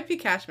 though. It might be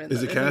Cashman.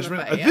 Is it that in the Cashman?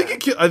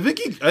 fight, I think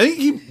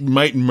he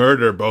might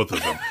murder both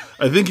of them.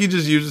 I think he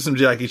just uses some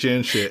Jackie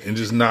Chan shit and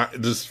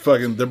just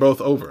fucking, they're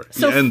both over.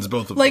 So, he ends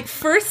both of like, them.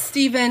 first,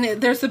 Steven,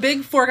 there's a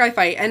big 4-guy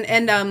fight,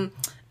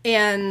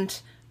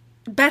 and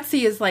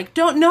Betsy is like,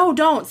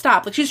 don't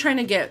stop. Like, she's trying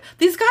to get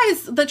these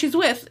guys that she's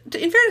with,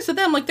 in fairness to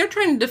them, like, they're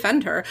trying to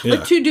defend her. Yeah.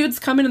 Like, 2 dudes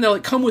come in and they're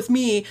like, come with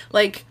me.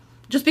 Like,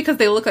 just because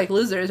they look like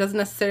losers doesn't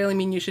necessarily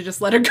mean you should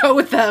just let her go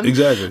with them.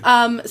 Exactly.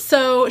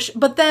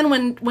 But then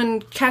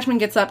when Cashman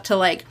gets up to,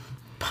 like,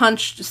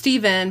 punch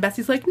Steven,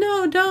 Betsy's like,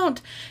 no,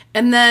 don't.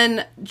 And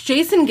then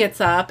Jason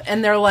gets up,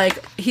 and they're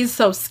like, he's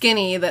so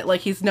skinny that,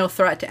 like, he's no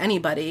threat to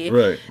anybody.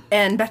 Right.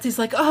 And Betsy's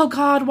like, oh,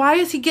 God, why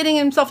is he getting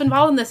himself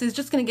involved in this? He's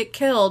just going to get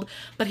killed.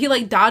 But he,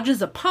 like,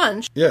 dodges a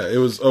punch. Yeah, it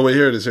was... Oh, wait,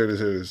 here it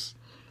is.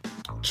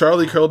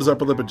 Charlie curled his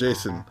upper lip at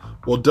Jason.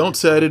 Well, don't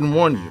say I didn't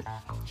warn you.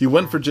 He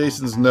went for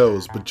Jason's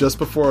nose, but just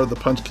before the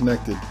punch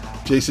connected,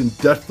 Jason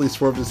deftly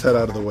swerved his head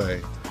out of the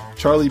way.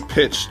 Charlie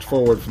pitched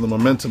forward from the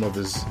momentum of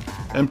his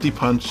empty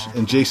punch,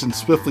 and Jason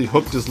swiftly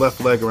hooked his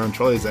left leg around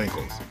Charlie's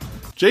ankles.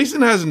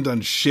 Jason hasn't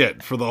done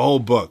shit for the whole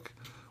book.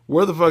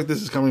 Where the fuck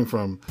this is coming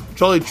from?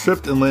 Charlie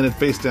tripped and landed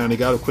face down. He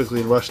got up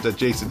quickly and rushed at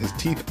Jason, his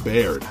teeth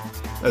bared.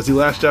 As he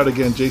lashed out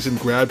again, Jason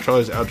grabbed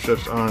Charlie's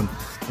outstretched arm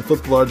and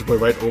flipped the large boy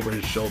right over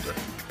his shoulder.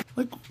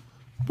 Like,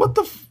 what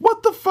the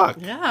fuck?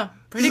 Yeah,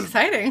 pretty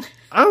exciting.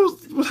 I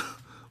was...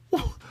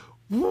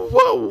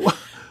 Whoa.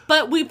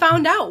 But we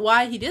found out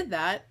why he did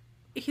that.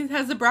 He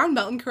has a brown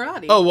belt in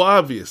karate. Oh, well,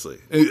 obviously.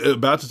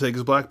 About to take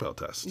his black belt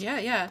test.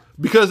 Yeah.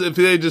 Because if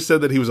they just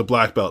said that he was a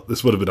black belt,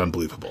 this would have been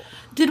unbelievable.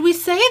 Did we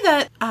say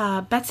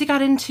that Betsy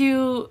got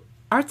into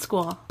art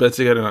school?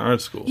 Betsy got into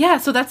art school. Yeah,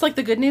 so that's like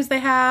the good news they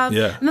have.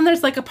 Yeah. And then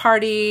there's like a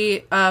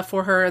party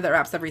for her that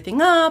wraps everything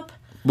up.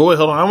 But wait,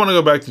 hold on. I want to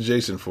go back to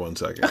Jason for 1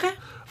 second. Okay.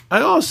 I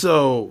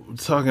also,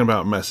 talking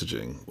about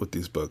messaging with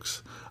these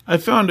books, I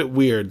found it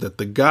weird that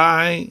the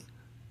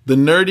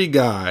nerdy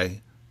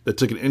guy that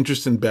took an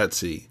interest in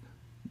Betsy,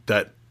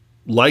 that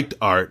liked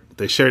art,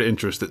 they shared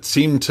interests, that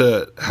seemed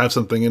to have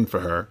something in for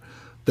her,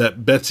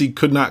 that Betsy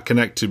could not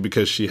connect to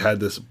because she had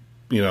this,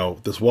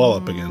 this wall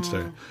up against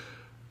her.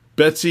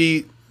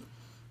 Betsy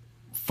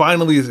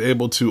finally is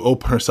able to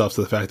open herself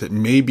to the fact that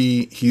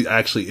maybe he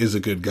actually is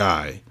a good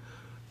guy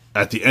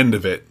at the end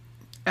of it.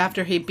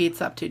 After he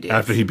beats up 2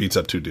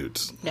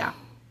 dudes. Yeah.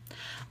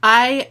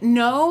 I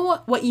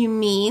know what you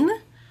mean.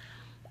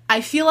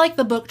 I feel like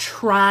the book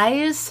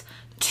tries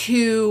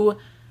to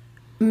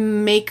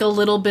make a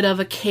little bit of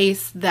a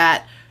case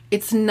that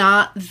it's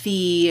not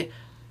the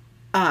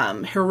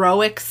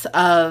heroics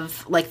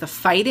of, like, the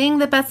fighting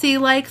that Betsy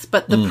likes,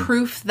 but the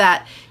proof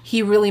that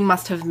he really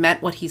must have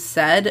meant what he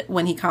said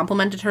when he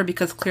complimented her,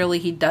 because clearly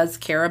he does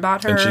care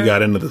about her. And she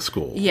got into the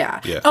school. Yeah.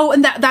 Oh,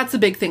 and that's a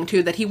big thing,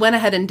 too, that he went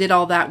ahead and did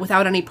all that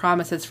without any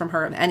promises from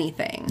her of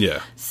anything.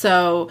 Yeah.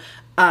 So,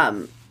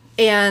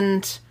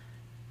 and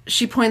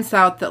she points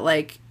out that,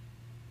 like,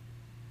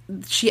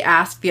 she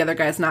asked the other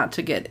guys not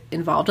to get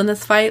involved in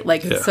this fight.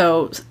 Like,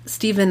 so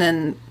Steven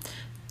and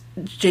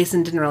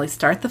Jason didn't really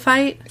start the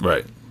fight.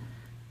 Right.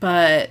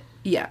 But,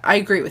 yeah, I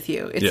agree with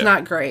you. It's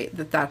not great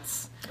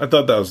that's... I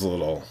thought that was a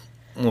little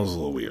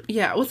weird.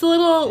 Yeah, it was a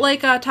little,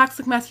 like,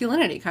 toxic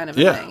masculinity kind of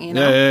a thing, you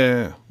know?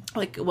 Yeah.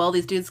 Like, well,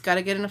 these dudes got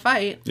to get in a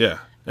fight. Yeah.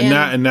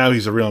 And now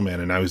he's a real man,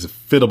 and now he's a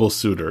fittable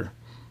suitor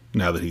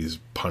now that he's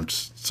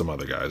punched some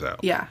other guys out.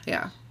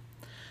 Yeah.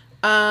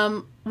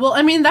 Well,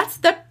 I mean,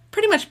 that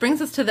pretty much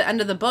brings us to the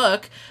end of the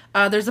book.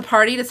 There's a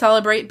party to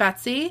celebrate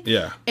Betsy.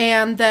 Yeah.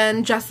 And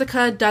then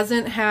Jessica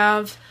doesn't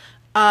have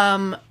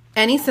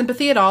any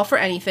sympathy at all for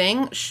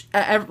anything.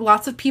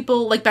 Lots of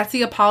people, like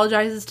Betsy,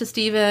 apologizes to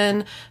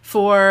Steven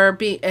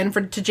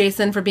to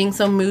Jason for being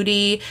so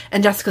moody,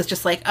 and Jessica's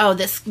just like, oh,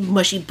 this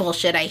mushy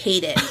bullshit, I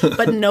hate it.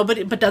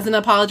 but doesn't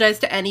apologize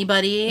to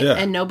anybody,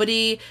 and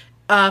nobody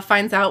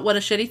finds out what a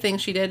shitty thing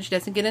she did. She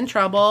doesn't get in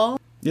trouble.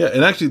 Yeah,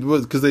 and actually,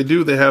 because they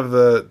have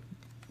the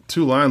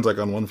 2 lines, like,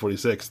 on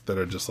 146 that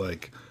are just,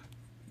 like,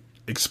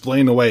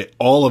 explain away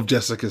all of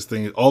Jessica's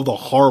things, all the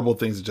horrible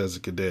things that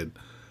Jessica did.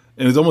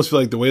 And it's almost feel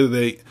like the way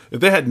that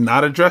if they had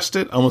not addressed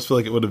it, I almost feel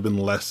like it would have been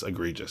less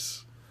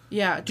egregious.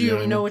 Yeah. Do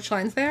you know which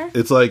line's there?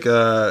 It's like,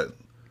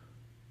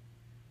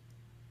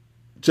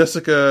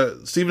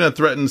 Steven had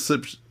threatened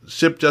to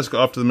ship Jessica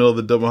off to the middle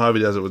of the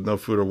Mojave Desert with no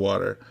food or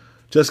water.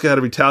 Jessica had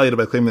retaliated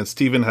by claiming that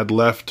Steven had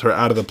left her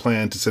out of the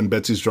plan to send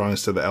Betsy's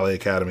drawings to the LA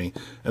Academy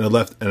and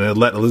had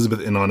let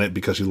Elizabeth in on it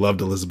because she loved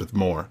Elizabeth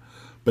more.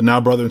 But now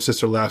brother and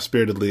sister laugh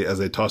spiritedly as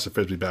they toss a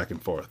frisbee back and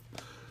forth.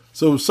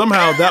 So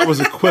somehow that was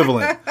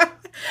equivalent.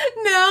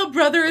 Now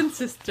brother and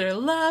sister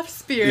laugh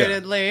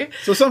spiritedly. Yeah.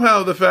 So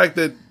somehow the fact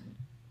that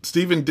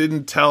Steven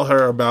didn't tell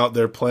her about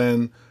their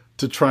plan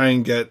to try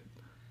and get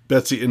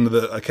Betsy into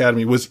the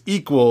academy was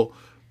equal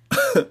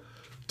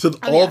to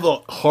all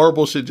the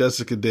horrible shit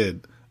Jessica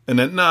did. And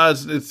then,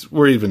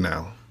 we're even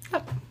now.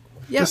 Yep.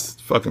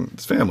 Just fucking,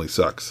 this family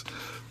sucks.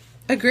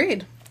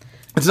 Agreed.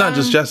 It's not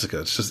just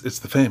Jessica, it's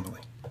the family.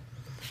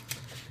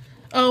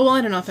 Oh, well,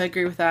 I don't know if I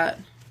agree with that.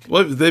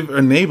 Well, they're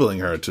enabling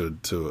her to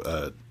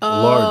a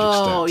large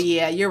extent. Oh,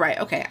 yeah, you're right.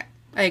 Okay,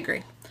 I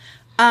agree.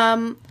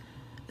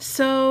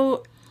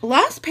 So,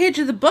 last page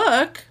of the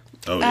book,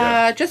 Oh,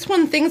 yeah. Just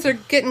when things are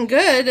getting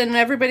good and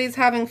everybody's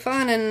having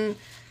fun and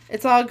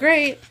it's all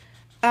great,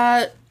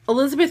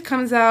 Elizabeth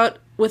comes out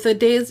with a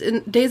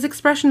dazed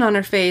expression on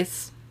her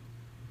face.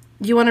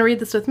 You want to read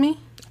this with me?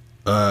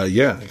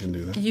 Yeah, I can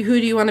do that.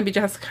 Who do you want to be,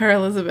 Jessica or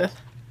Elizabeth?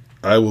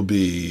 I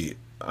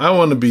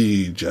want to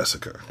be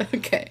Jessica.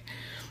 Okay.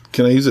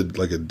 Can I use it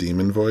like a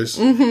demon voice?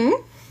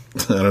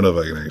 Mm-hmm. I don't know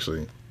if I can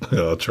actually.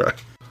 I'll try.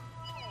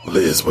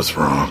 Liz, what's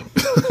wrong?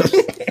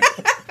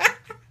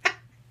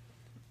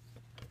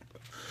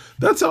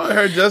 That's how I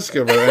heard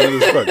Jessica by the end of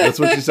this book. That's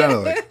what she sounded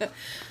like.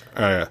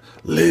 All right.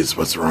 Liz,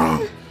 what's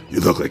wrong?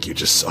 You look like you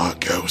just saw a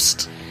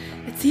ghost.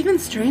 It's even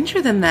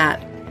stranger than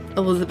that,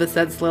 Elizabeth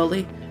said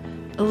slowly.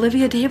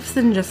 Olivia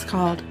Davison just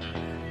called.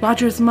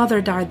 Roger's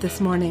mother died this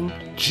morning.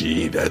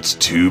 Gee, that's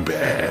too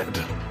bad.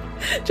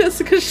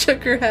 Jessica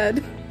shook her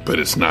head. But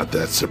it's not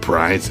that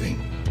surprising.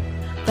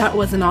 That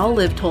wasn't all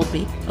Liv told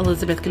me,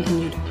 Elizabeth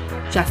continued.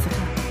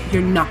 Jessica,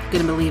 you're not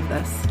going to believe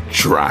this.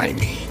 Try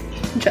me,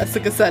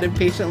 Jessica said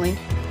impatiently.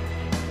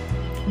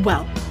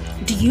 Well,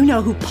 do you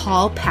know who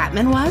Paul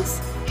Patman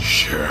was?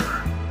 Sure.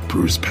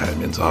 Bruce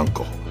Patman's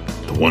uncle.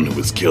 The one who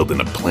was killed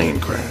in a plane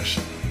crash.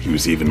 He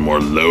was even more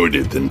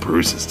loaded than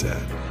Bruce's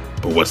dad.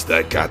 But what's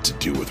that got to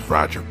do with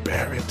Roger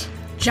Barrett?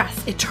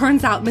 Jess, it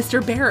turns out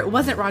Mr. Barrett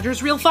wasn't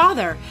Roger's real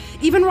father.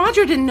 Even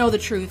Roger didn't know the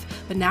truth,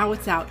 but now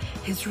it's out.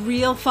 His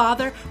real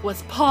father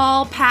was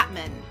Paul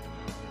Patman.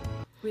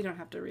 We don't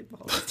have to read the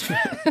whole story.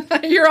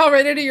 You're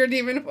already to your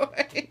demon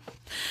voice.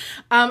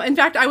 In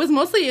fact, I was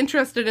mostly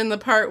interested in the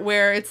part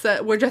where it's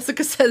where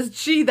Jessica says,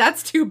 "Gee,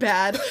 that's too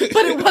bad,"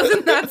 but it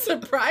wasn't that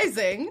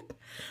surprising.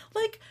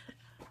 Like,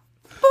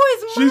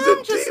 boy's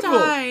mom just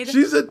died.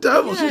 She's a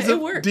devil. Yeah, She's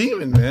a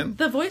demon, man.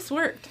 The voice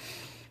worked.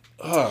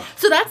 So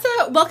that's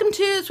welcome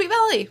to Sweet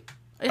Valley.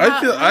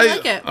 I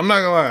like it. I'm not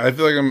gonna lie. I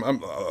feel like I'm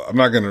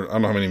not gonna. I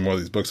don't know how many more of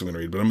these books I'm gonna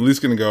read, but I'm at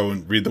least gonna go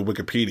and read the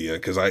Wikipedia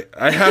because I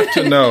have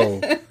to know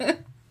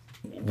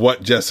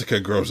what Jessica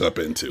grows up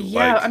into.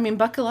 Yeah, like, I mean,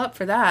 buckle up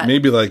for that.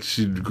 Maybe like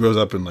she grows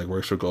up and like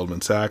works for Goldman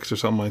Sachs or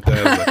something like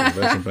that, like an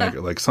investment banker,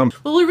 like some.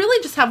 Well, we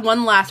really just have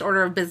one last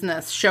order of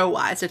business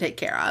show-wise to take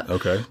care of.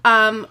 Okay.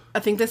 I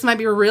think this might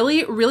be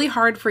really, really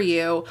hard for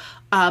you,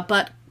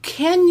 but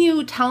can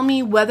you tell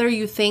me whether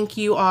you think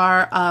you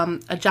are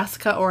a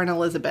Jessica or an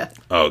Elizabeth?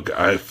 Oh,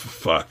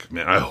 fuck,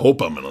 man. I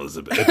hope I'm an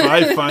Elizabeth. If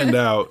I find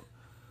out,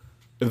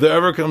 if there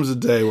ever comes a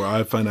day where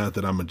I find out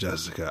that I'm a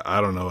Jessica,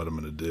 I don't know what I'm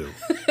going to do.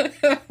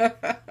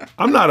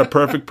 I'm not a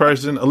perfect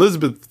person.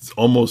 Elizabeth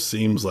almost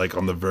seems like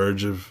on the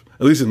verge of,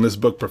 at least in this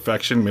book,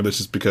 perfection. Maybe it's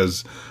just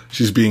because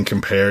she's being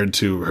compared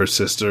to her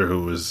sister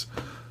who was,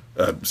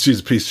 she's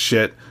a piece of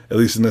shit, at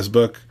least in this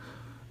book.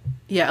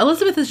 Yeah,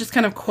 Elizabeth is just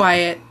kind of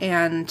quiet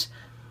and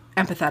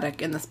empathetic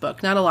in this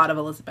book. Not a lot of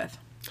Elizabeth.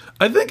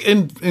 I think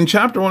in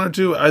chapter 1 or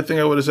 2, I think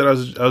I would have said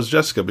I was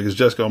Jessica because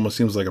Jessica almost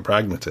seems like a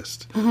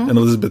pragmatist. Mm-hmm. And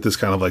Elizabeth is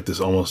kind of like this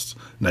almost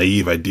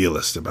naive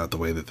idealist about the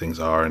way that things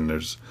are. And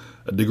there's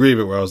a degree of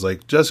it where I was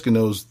like, Jessica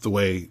knows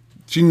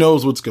she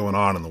knows what's going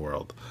on in the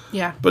world.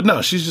 Yeah. But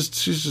no, she's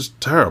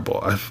just terrible.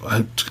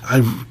 God,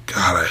 I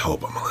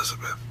hope I'm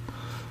Elizabeth.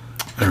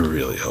 I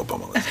really hope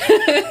I'm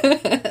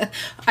Elizabeth.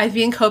 I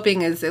think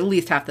hoping is at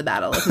least half the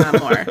battle, if not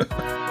more.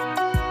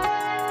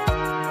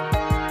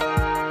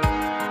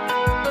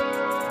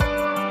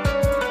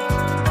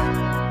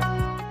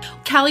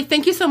 Callie,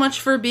 thank you so much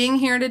for being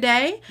here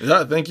today.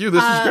 Yeah, thank you.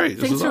 This is great.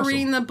 Thanks for awesome.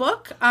 reading the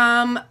book. Do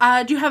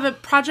you have a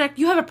project?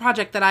 You have a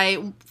project that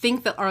I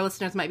think that our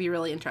listeners might be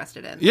really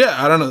interested in. Yeah,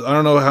 I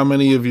don't know how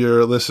many of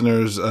your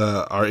listeners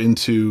are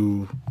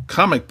into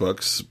comic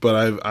books,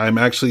 but I'm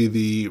actually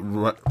the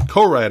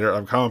co-writer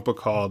of a comic book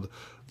called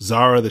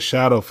Zara the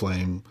Shadow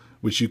Flame,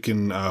 which you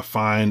can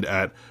find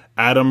at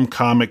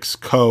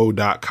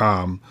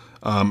adamcomicsco.com,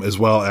 as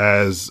well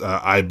as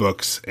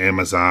iBooks,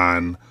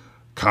 Amazon,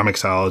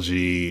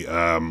 Comixology,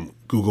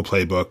 Google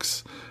Play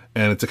Books,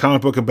 and it's a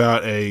comic book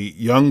about a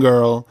young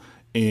girl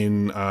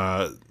in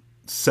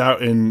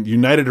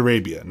United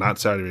Arabia, not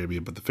Saudi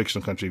Arabia, but the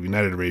fictional country of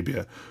United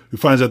Arabia, who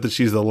finds out that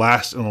she's the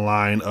last in the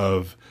line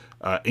of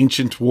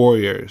ancient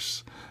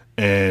warriors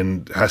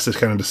and has to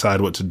kind of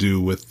decide what to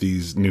do with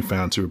these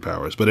newfound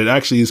superpowers. But it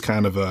actually is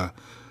kind of a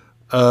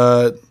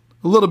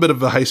little bit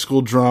of a high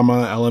school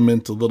drama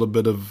element, a little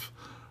bit of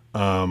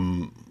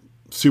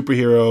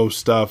superhero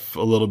stuff,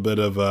 a little bit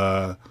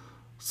of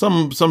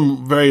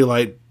some very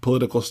light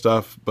political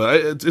stuff,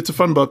 but it's a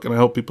fun book, and I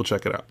hope people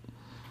check it out.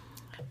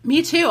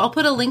 Me too. I'll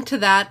put a link to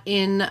that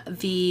in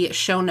the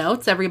show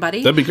notes,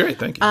 everybody. That'd be great.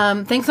 Thank you.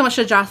 Thanks so much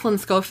to Jocelyn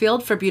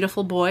Schofield for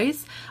Beautiful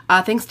Boys.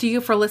 Thanks to you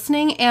for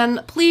listening,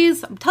 and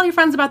please tell your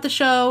friends about the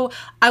show.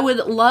 I would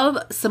love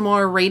some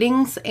more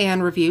ratings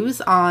and reviews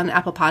on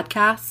Apple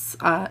Podcasts,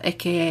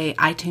 aka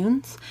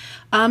iTunes.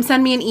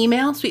 Send me an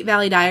email,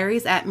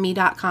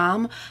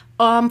 sweetvalleydiaries@me.com.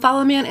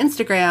 Follow me on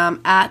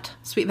Instagram at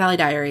Sweet Valley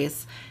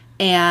Diaries.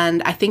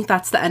 And I think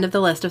that's the end of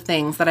the list of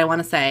things that I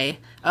want to say.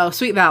 Oh,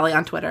 Sweet Valley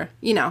on Twitter.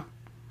 You know,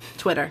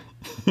 Twitter.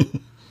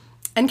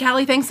 And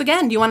Callie, thanks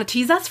again. Do you want to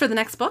tease us for the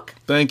next book?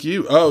 Thank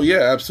you. Oh,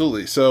 yeah,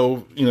 absolutely.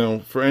 So,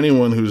 for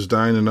anyone who's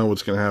dying to know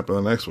what's going to happen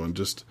in the next one,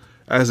 just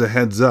As a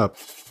heads up,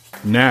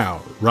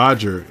 now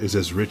Roger is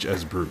as rich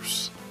as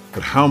Bruce.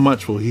 But how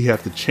much will he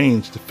have to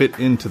change to fit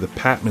into the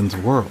Patman's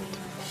world?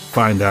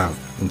 Find out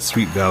in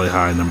Sweet Valley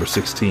High number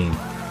 16,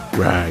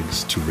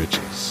 Rags to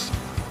Riches.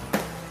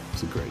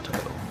 It's a great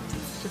title.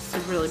 Just a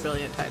really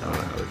brilliant title. I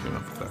don't know how they came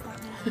up with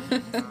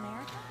that.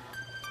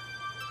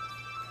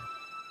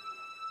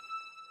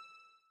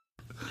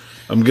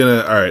 I'm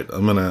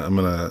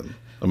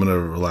gonna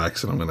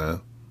relax and I'm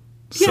gonna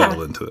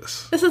settle into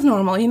this. This is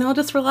normal,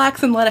 just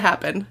relax and let it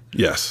happen.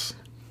 Yes.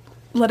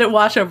 Let it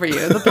wash over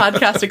you, the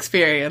podcast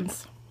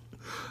experience.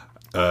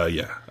 I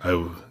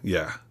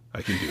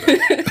can do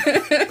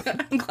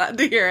that. I'm glad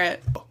to hear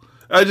it.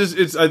 I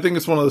think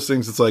it's one of those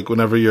things. It's like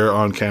whenever you're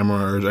on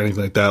camera or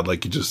anything like that,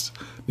 like you just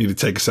need to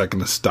take a second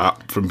to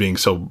stop from being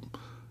so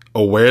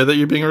aware that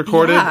you're being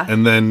recorded,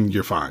 and then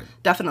you're fine.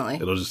 Definitely.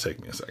 It'll just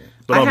take me a second.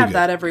 But I I'll be have good.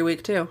 that every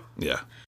week too. Yeah.